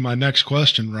going to be my next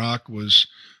question, Rock, was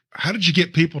how did you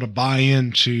get people to buy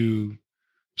into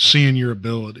seeing your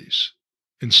abilities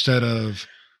instead of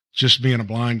just being a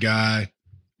blind guy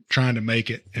trying to make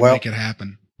it and make it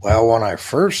happen? Well, when I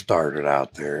first started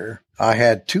out there, I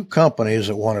had two companies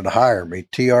that wanted to hire me,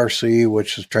 TRC,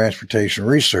 which is Transportation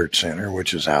Research Center,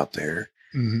 which is out there.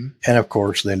 Mm-hmm. And of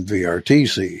course, then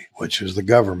VRTC, which is the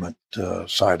government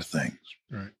side of things.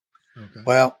 Right. Okay.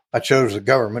 Well, I chose the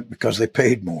government because they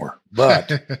paid more. But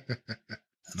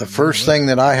the first thing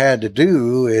that I had to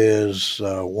do is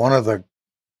one of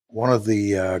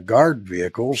the guard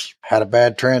vehicles had a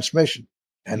bad transmission,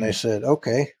 and they said,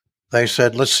 okay. They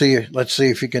said, let's see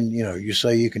if you can, you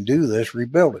say you can do this,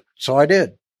 rebuild it. So I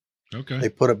did. Okay. They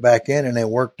put it back in and it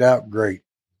worked out great.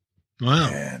 Wow.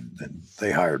 And then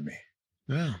they hired me.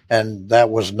 Yeah. And that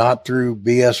was not through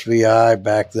BSVI.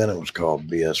 Back then it was called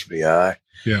BSVI.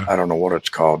 Yeah. I don't know what it's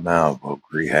called now, voc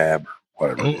rehab or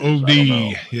whatever.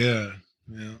 OD. Yeah.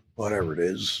 Yeah. Whatever it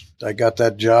is. I got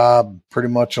that job pretty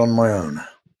much on my own.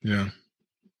 Yeah.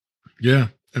 Yeah.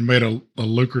 And made a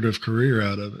lucrative career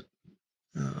out of it.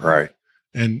 Right.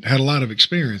 And had a lot of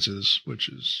experiences, which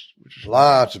is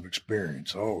lots of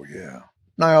experience. Oh, yeah.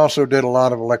 And I also did a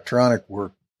lot of electronic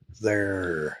work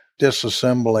there,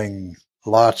 disassembling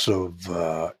lots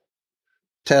of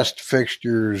test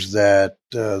fixtures that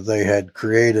they had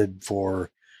created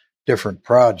for different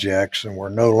projects and were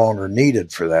no longer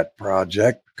needed for that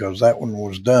project because that one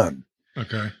was done.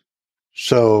 Okay.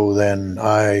 So then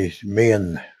me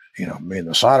and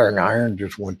the soldering iron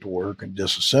just went to work and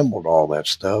disassembled all that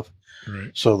stuff.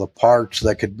 Right. So the parts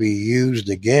that could be used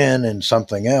again in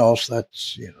something else,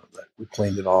 that's, that we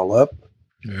cleaned it all up.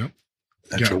 Yeah.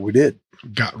 That's what we did.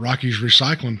 Got Rocky's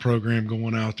recycling program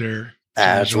going out there.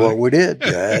 That's what we did.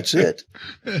 That's it.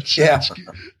 That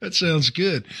sounds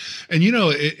good. And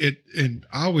and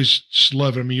I always just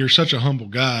love it. I mean, you're such a humble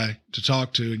guy to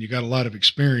talk to and you got a lot of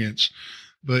experience,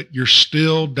 but you're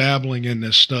still dabbling in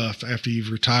this stuff after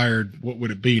you've retired. What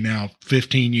would it be now?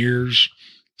 15 years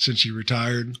since you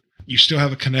retired? You still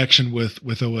have a connection with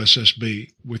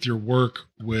OSSB, with your work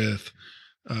with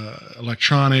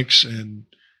electronics, and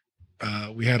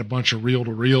we had a bunch of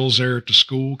reel-to-reels there at the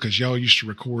school because y'all used to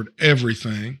record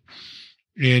everything.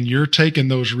 And you're taking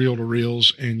those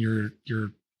reel-to-reels and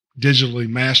you're digitally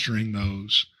mastering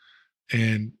those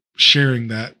and sharing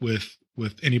that with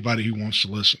anybody who wants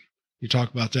to listen. You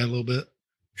talk about that a little bit?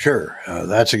 Sure.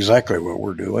 That's exactly what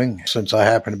we're doing. Since I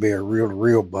happen to be a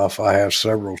reel-to-reel buff, I have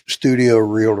several studio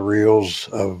reel-to-reels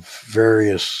of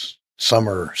various, some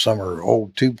are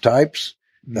old tube types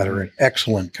that are in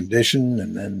excellent condition,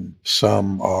 and then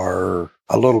some are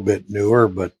a little bit newer,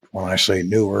 but when I say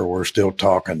newer, we're still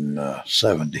talking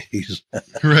 70s.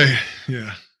 Right,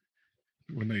 yeah.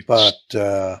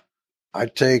 I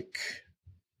take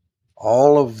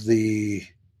all of the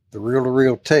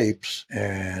reel-to-reel tapes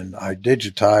and I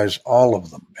digitize all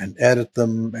of them and edit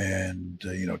them and,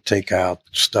 take out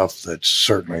stuff that's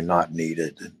certainly not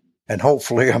needed. And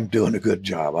hopefully I'm doing a good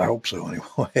job. I hope so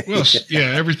anyway. Well,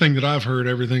 yeah, everything that I've heard,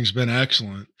 everything's been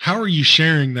excellent. How are you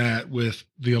sharing that with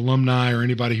the alumni or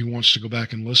anybody who wants to go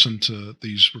back and listen to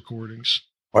these recordings?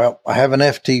 Well, I have an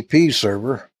FTP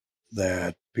server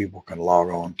that people can log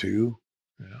on to.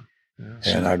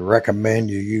 And I'd recommend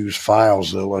you use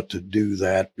FileZilla to do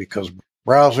that because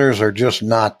browsers are just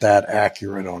not that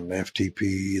accurate on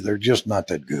FTP. They're just not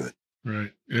that good.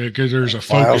 Right. Yeah, because there's a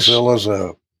focus. FileZilla's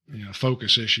a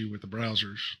focus issue with the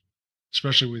browsers,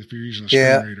 especially if you're using a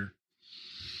screen reader.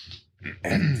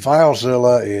 And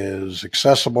FileZilla is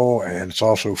accessible and it's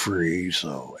also free.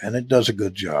 And it does a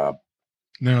good job.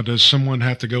 Now, does someone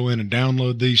have to go in and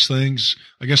download these things?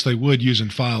 I guess they would using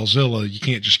FileZilla. You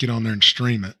can't just get on there and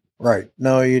stream it. Right.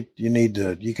 No, you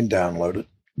can download it.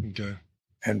 Okay.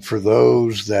 And for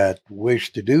those that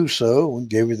wish to do so, we'll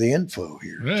give you the info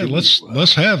here. Yeah,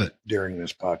 let's have it during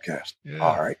this podcast. Yeah.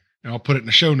 All right. And I'll put it in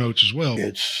the show notes as well.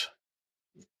 It's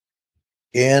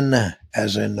N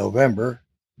as in November,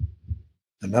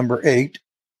 the number 8,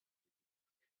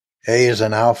 A as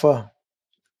in Alpha,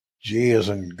 G as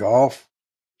in Golf,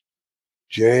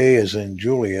 J as in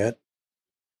Juliet,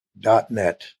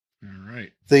 .net. All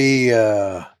right.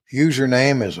 The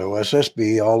username is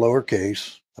OSSB, all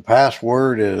lowercase. The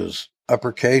password is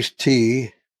uppercase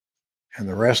T, and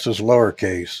the rest is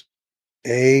lowercase.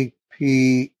 APES,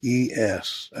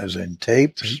 as in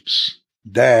tapes.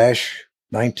 Dash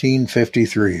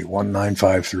 1953,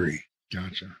 1953.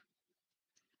 Gotcha.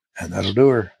 And that'll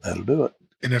do it.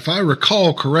 And if I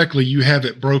recall correctly, you have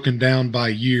it broken down by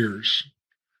years.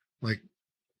 Like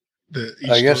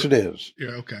I guess it is.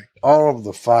 Yeah, okay. All of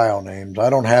the file names, I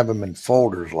don't have them in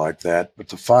folders like that, but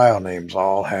the file names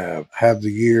all have the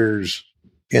years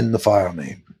in the file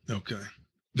name. Okay.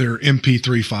 They're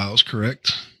MP3 files,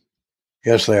 correct?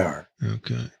 Yes, they are.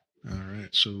 Okay. All right.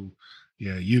 So,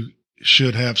 yeah, you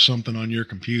should have something on your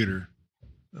computer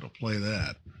that'll play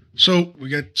that. So we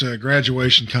got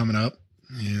graduation coming up,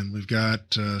 and we've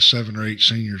got 7 or 8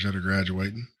 seniors that are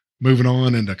graduating, moving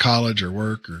on into college or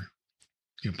work or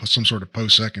some sort of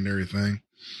post-secondary thing.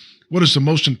 What is the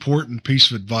most important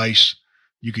piece of advice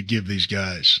you could give these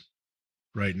guys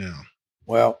right now?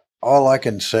 Well, all I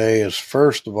can say is,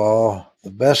 first of all, the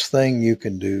best thing you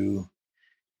can do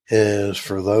is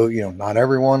for those, not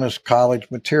everyone is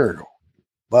college material,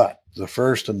 but the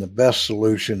first and the best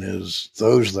solution is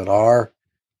those that are,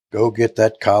 go get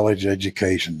that college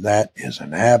education. That is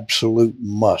an absolute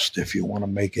must if you want to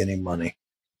make any money.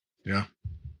 Yeah.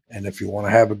 And if you want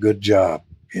to have a good job,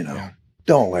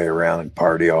 don't lay around and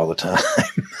party all the time.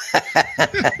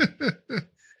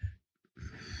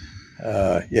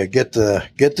 Get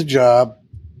the job,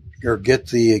 or get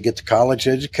the college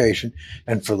education.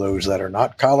 And for those that are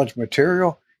not college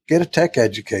material, get a tech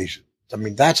education. I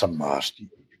mean, that's a must.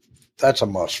 That's a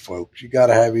must, folks. You got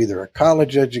to have either a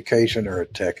college education or a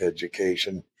tech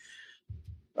education,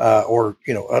 or,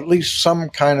 at least some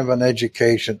kind of an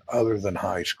education other than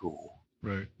high school.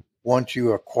 Right. Once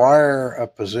you acquire a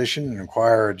position and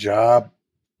acquire a job,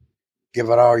 give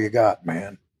it all you got,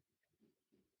 man.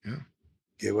 Yeah.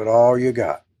 Give it all you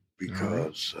got,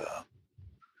 because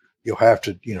you'll have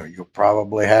to, you'll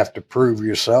probably have to prove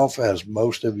yourself, as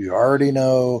most of you already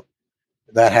know.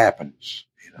 That happens,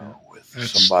 with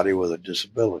somebody with a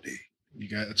disability.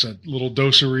 It's a little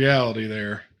dose of reality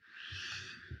there.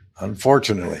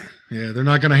 Unfortunately. Yeah, they're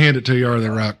not going to hand it to you, are they,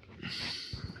 Rock?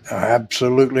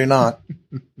 Absolutely not.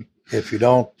 If you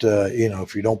don't,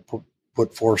 if you don't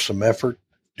put forth some effort,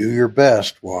 do your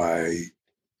best, why,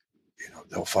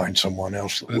 they'll find someone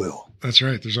else that will. That's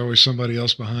right. There's always somebody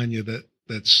else behind you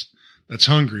that's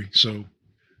hungry. So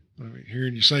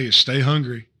hearing you say is stay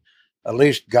hungry. At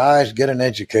least guys, get an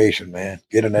education, man.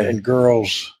 And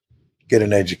girls get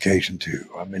an education too.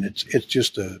 I mean, it's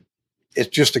just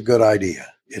a good idea.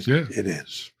 It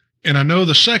is. And I know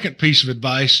the second piece of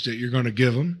advice that you're going to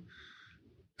give them,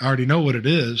 I already know what it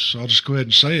is, so I'll just go ahead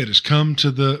and say it, is come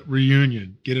to the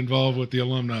reunion. Get involved with the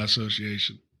Alumni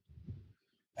Association.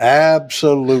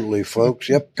 Absolutely, folks.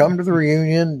 Yep. Come to the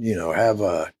reunion,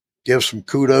 give some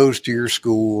kudos to your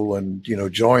school, and,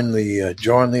 join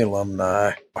the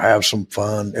alumni, have some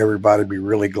fun. Everybody be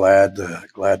really glad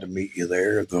to meet you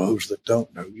there. Those that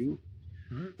don't know you,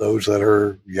 those that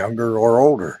are younger or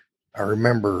older. I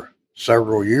remember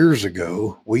several years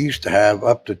ago, we used to have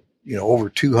up to, over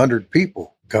 200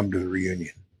 people come to the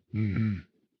reunion. Mm-hmm.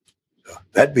 So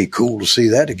that'd be cool to see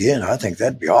that again. I think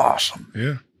that'd be awesome.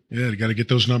 Yeah. Yeah. You got to get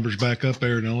those numbers back up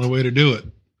there. And the only way to do it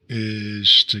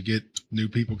is to get new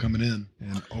people coming in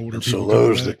and older people. So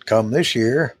those that come this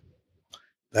year,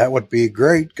 that would be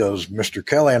great, because Mr.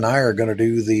 Kelly and I are going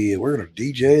to we're going to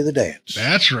DJ the dance.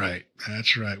 That's right.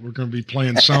 That's right. We're going to be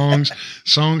playing songs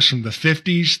from the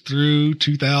 50s through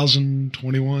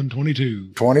 2021,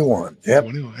 22. 21. Yep.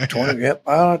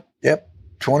 21. Yep.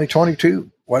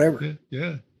 2022, whatever.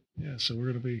 Yeah. So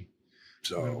we're going to be,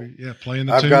 playing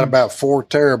the I've tunes. got about 4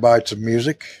 terabytes of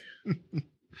music.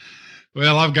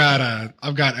 Well, I've got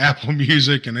Apple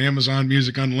Music and Amazon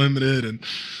Music Unlimited, and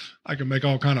I can make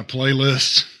all kind of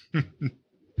playlists.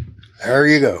 There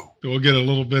you go. We'll get a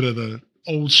little bit of the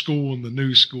old school and the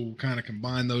new school, kind of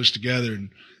combine those together, and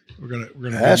we're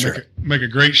gonna make a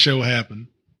great show happen.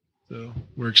 So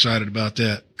we're excited about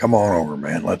that. Come on over,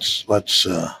 man. Let's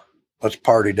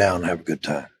party down and have a good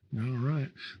time. All right.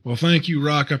 Well, thank you,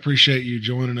 Rock. I appreciate you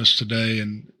joining us today,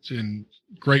 and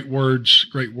great words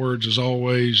as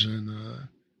always, and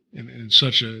in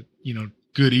such a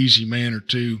good, easy manner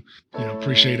too.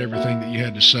 Appreciate everything that you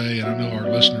had to say, and I know our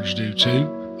listeners do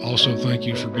too. Also, thank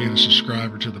you for being a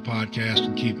subscriber to the podcast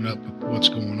and keeping up with what's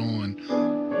going on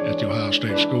at the Ohio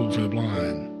State School for the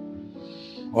Blind.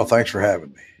 Well, thanks for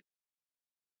having me.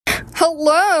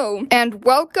 Hello, and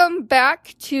welcome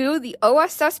back to the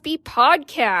OSSB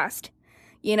podcast.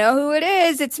 You know who it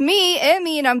is. It's me,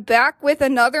 Emmy, and I'm back with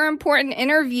another important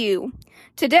interview.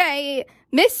 Today,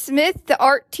 Miss Smith, the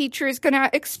art teacher, is going to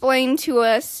explain to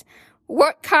us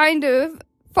what kind of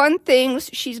fun things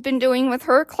she's been doing with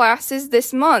her classes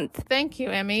this month. Thank you,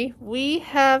 Emmy. We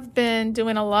have been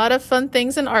doing a lot of fun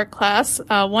things in art class.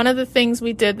 One of the things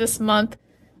we did this month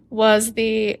was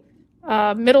the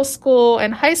middle school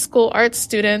and high school art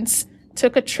students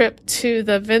took a trip to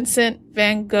the Vincent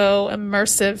van Gogh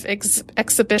Immersive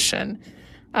Exhibition,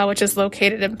 which is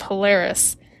located in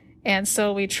Polaris. And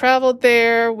so we traveled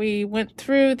there. We went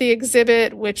through the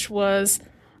exhibit, which was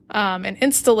an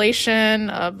installation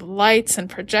of lights and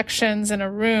projections in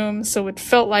a room. So it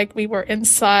felt like we were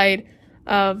inside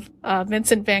of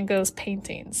Vincent van Gogh's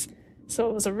paintings. So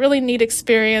it was a really neat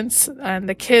experience, and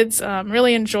the kids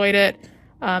really enjoyed it.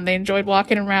 They enjoyed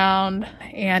walking around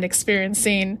and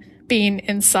experiencing being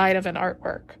inside of an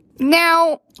artwork.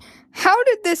 Now, how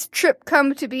did this trip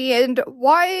come to be, and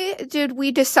why did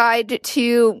we decide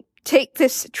to take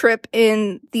this trip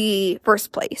in the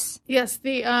first place? Yes,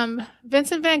 the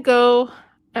Vincent van Gogh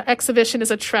exhibition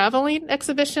is a traveling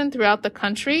exhibition throughout the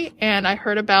country, and I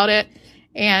heard about it,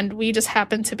 and we just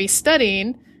happened to be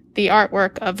studying the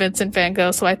artwork of Vincent van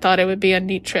Gogh, so I thought it would be a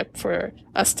neat trip for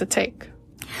us to take.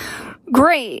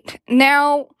 Great.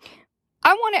 Now,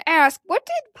 I want to ask, what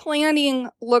did planning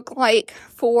look like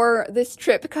for this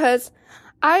trip? Because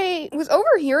I was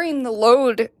overhearing the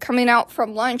load coming out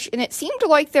from lunch, and it seemed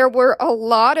like there were a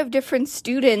lot of different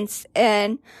students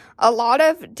and a lot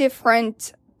of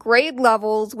different grade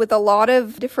levels with a lot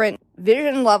of different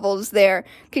vision levels there.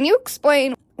 Can you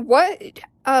explain what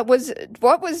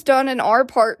was done in our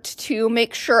part to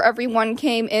make sure everyone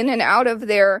came in and out of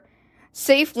there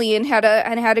safely and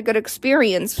had a good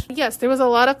experience? Yes, there was a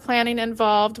lot of planning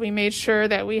involved. We made sure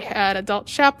that we had adult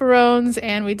chaperones,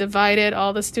 and we divided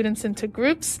all the students into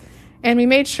groups, and we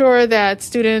made sure that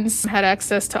students had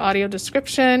access to audio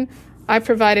description. I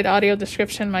provided audio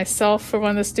description myself for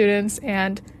one of the students,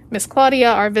 and Miss Claudia,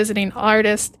 our visiting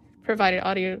artist, provided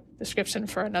audio description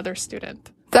for another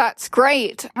student. That's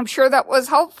great. I'm sure that was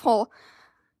helpful.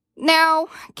 Now,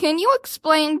 can you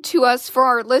explain to us, for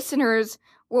our listeners,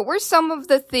 what were some of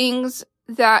the things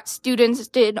that students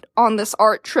did on this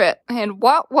art trip, and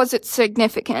what was its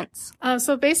significance?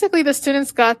 So basically, the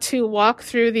students got to walk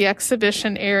through the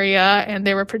exhibition area, and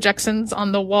there were projections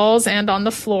on the walls and on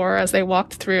the floor as they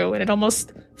walked through, and it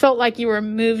almost felt like you were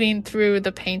moving through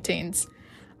the paintings.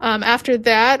 After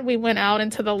that, we went out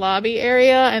into the lobby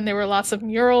area, and there were lots of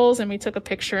murals, and we took a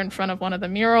picture in front of one of the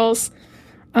murals.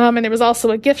 And there was also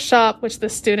a gift shop, which the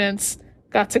students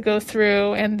got to go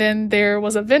through, and then there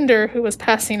was a vendor who was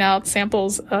passing out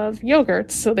samples of yogurt,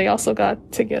 so they also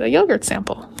got to get a yogurt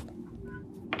sample.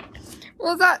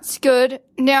 Well, that's good.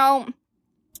 Now,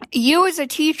 you as a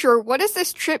teacher, what does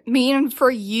this trip mean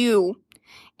for you?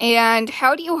 And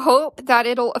how do you hope that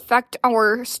it'll affect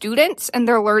our students and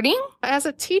their learning? As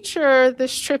a teacher,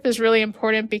 this trip is really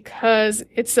important because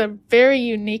it's a very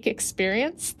unique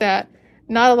experience that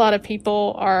not a lot of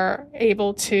people are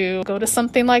able to go to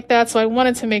something like that. So I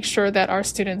wanted to make sure that our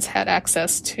students had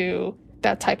access to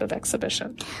that type of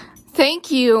exhibition. Thank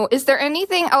you. Is there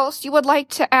anything else you would like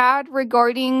to add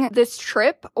regarding this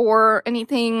trip or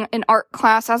anything in art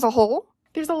class as a whole?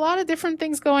 There's a lot of different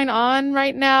things going on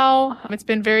right now. It's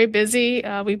been very busy.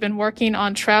 We've been working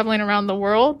on traveling around the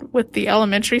world with the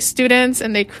elementary students,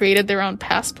 and they created their own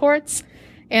passports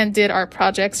and did art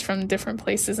projects from different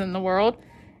places in the world.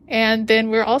 And then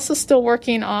we're also still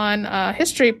working on a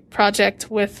history project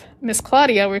with Miss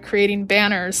Claudia. We're creating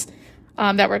banners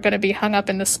that were going to be hung up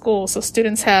in the school. So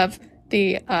students have,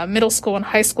 the middle school and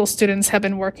high school students have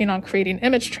been working on creating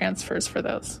image transfers for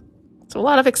those. So a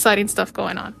lot of exciting stuff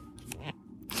going on.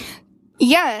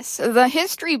 Yes, the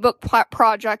history book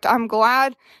project. I'm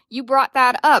glad you brought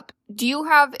that up. Do you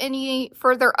have any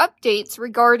further updates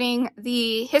regarding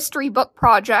the history book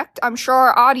project? I'm sure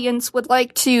our audience would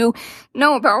like to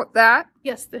know about that.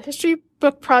 Yes, the history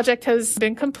book project has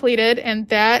been completed, and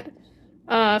that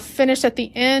finished at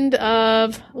the end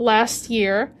of last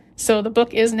year. So the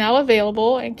book is now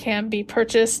available and can be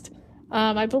purchased,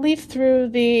 I believe, through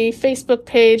the Facebook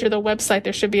page or the website.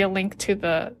 There should be a link to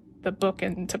the book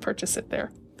and to purchase it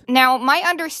there. Now, my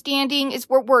understanding is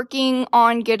we're working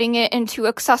on getting it into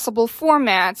accessible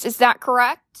formats. Is that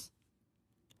correct?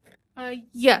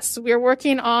 Yes, we're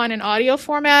working on an audio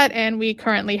format, and we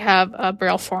currently have a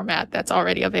Braille format that's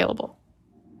already available.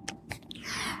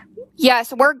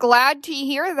 Yes, we're glad to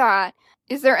hear that.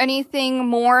 Is there anything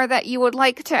more that you would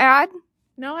like to add?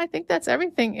 No, I think that's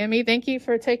everything, Emmy. Thank you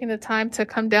for taking the time to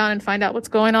come down and find out what's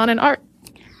going on in art.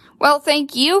 Well,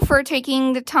 thank you for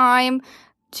taking the time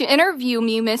to interview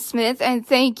me, Miss Smith, and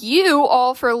thank you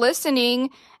all for listening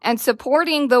and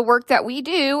supporting the work that we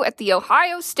do at the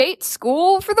Ohio State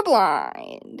School for the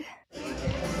Blind.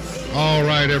 All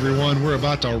right, everyone, we're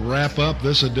about to wrap up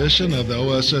this edition of the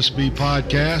OSSB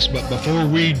podcast, but before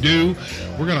we do,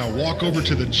 we're going to walk over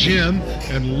to the gym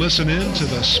and listen in to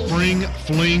the Spring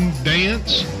Fling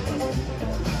Dance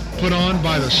put on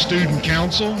by the Student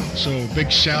Council. So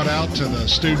big shout out to the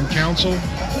Student Council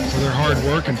for their hard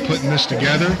work in putting this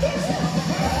together.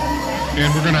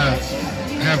 And we're going to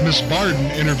have Miss Barden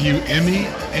interview Emmy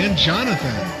and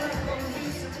Jonathan.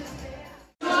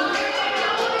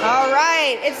 All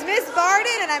right, it's Miss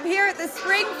Barden, and I'm here at the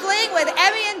Spring Fling with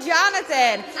Emmy and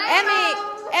Jonathan.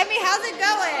 Emmy, how's it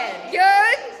going?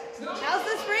 Good. How's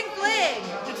the Spring Fling?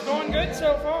 It's going good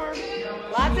so far.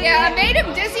 I made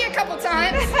him dizzy a couple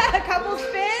times. A couple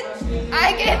spins?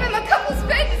 I gave him a couple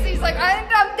spins. He's like, I'm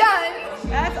done.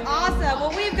 That's awesome.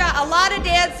 Well, we've got a lot of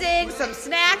dancing, some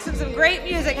snacks, and some great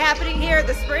music happening here at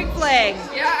the Spring Fling.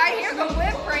 Yeah, I hear the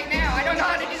whip right now. I don't know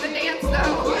how to do the dance, though.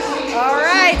 All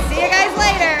right, see you guys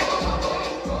later.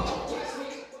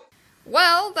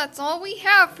 Well, that's all we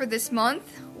have for this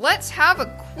month. Let's have a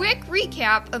quick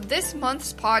recap of this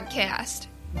month's podcast.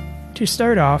 To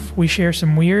start off, we share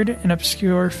some weird and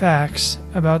obscure facts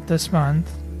about this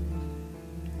month.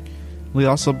 We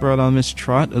also brought on Miss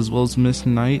Trott as well as Miss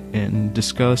Knight and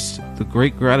discussed the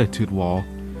Great Gratitude Wall,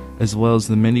 as well as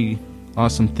the many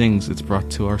awesome things it's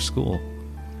brought to our school.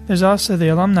 There's also the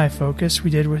alumni focus we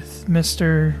did with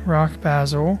Mr. Rock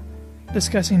Basil,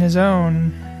 discussing his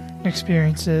own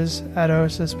experiences at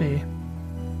OSSB.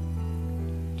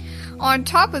 On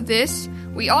top of this,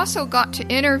 we also got to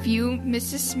interview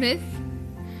Mrs. Smith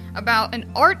about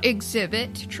an art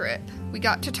exhibit trip. We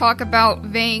got to talk about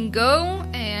Van Gogh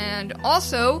and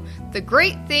also the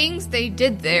great things they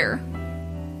did there.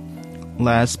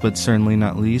 Last but certainly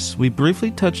not least, we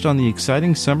briefly touched on the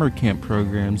exciting summer camp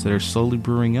programs that are slowly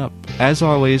brewing up. As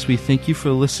always, we thank you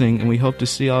for listening, and we hope to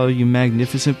see all of you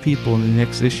magnificent people in the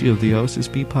next issue of the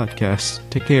OSSB podcast.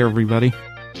 Take care, everybody.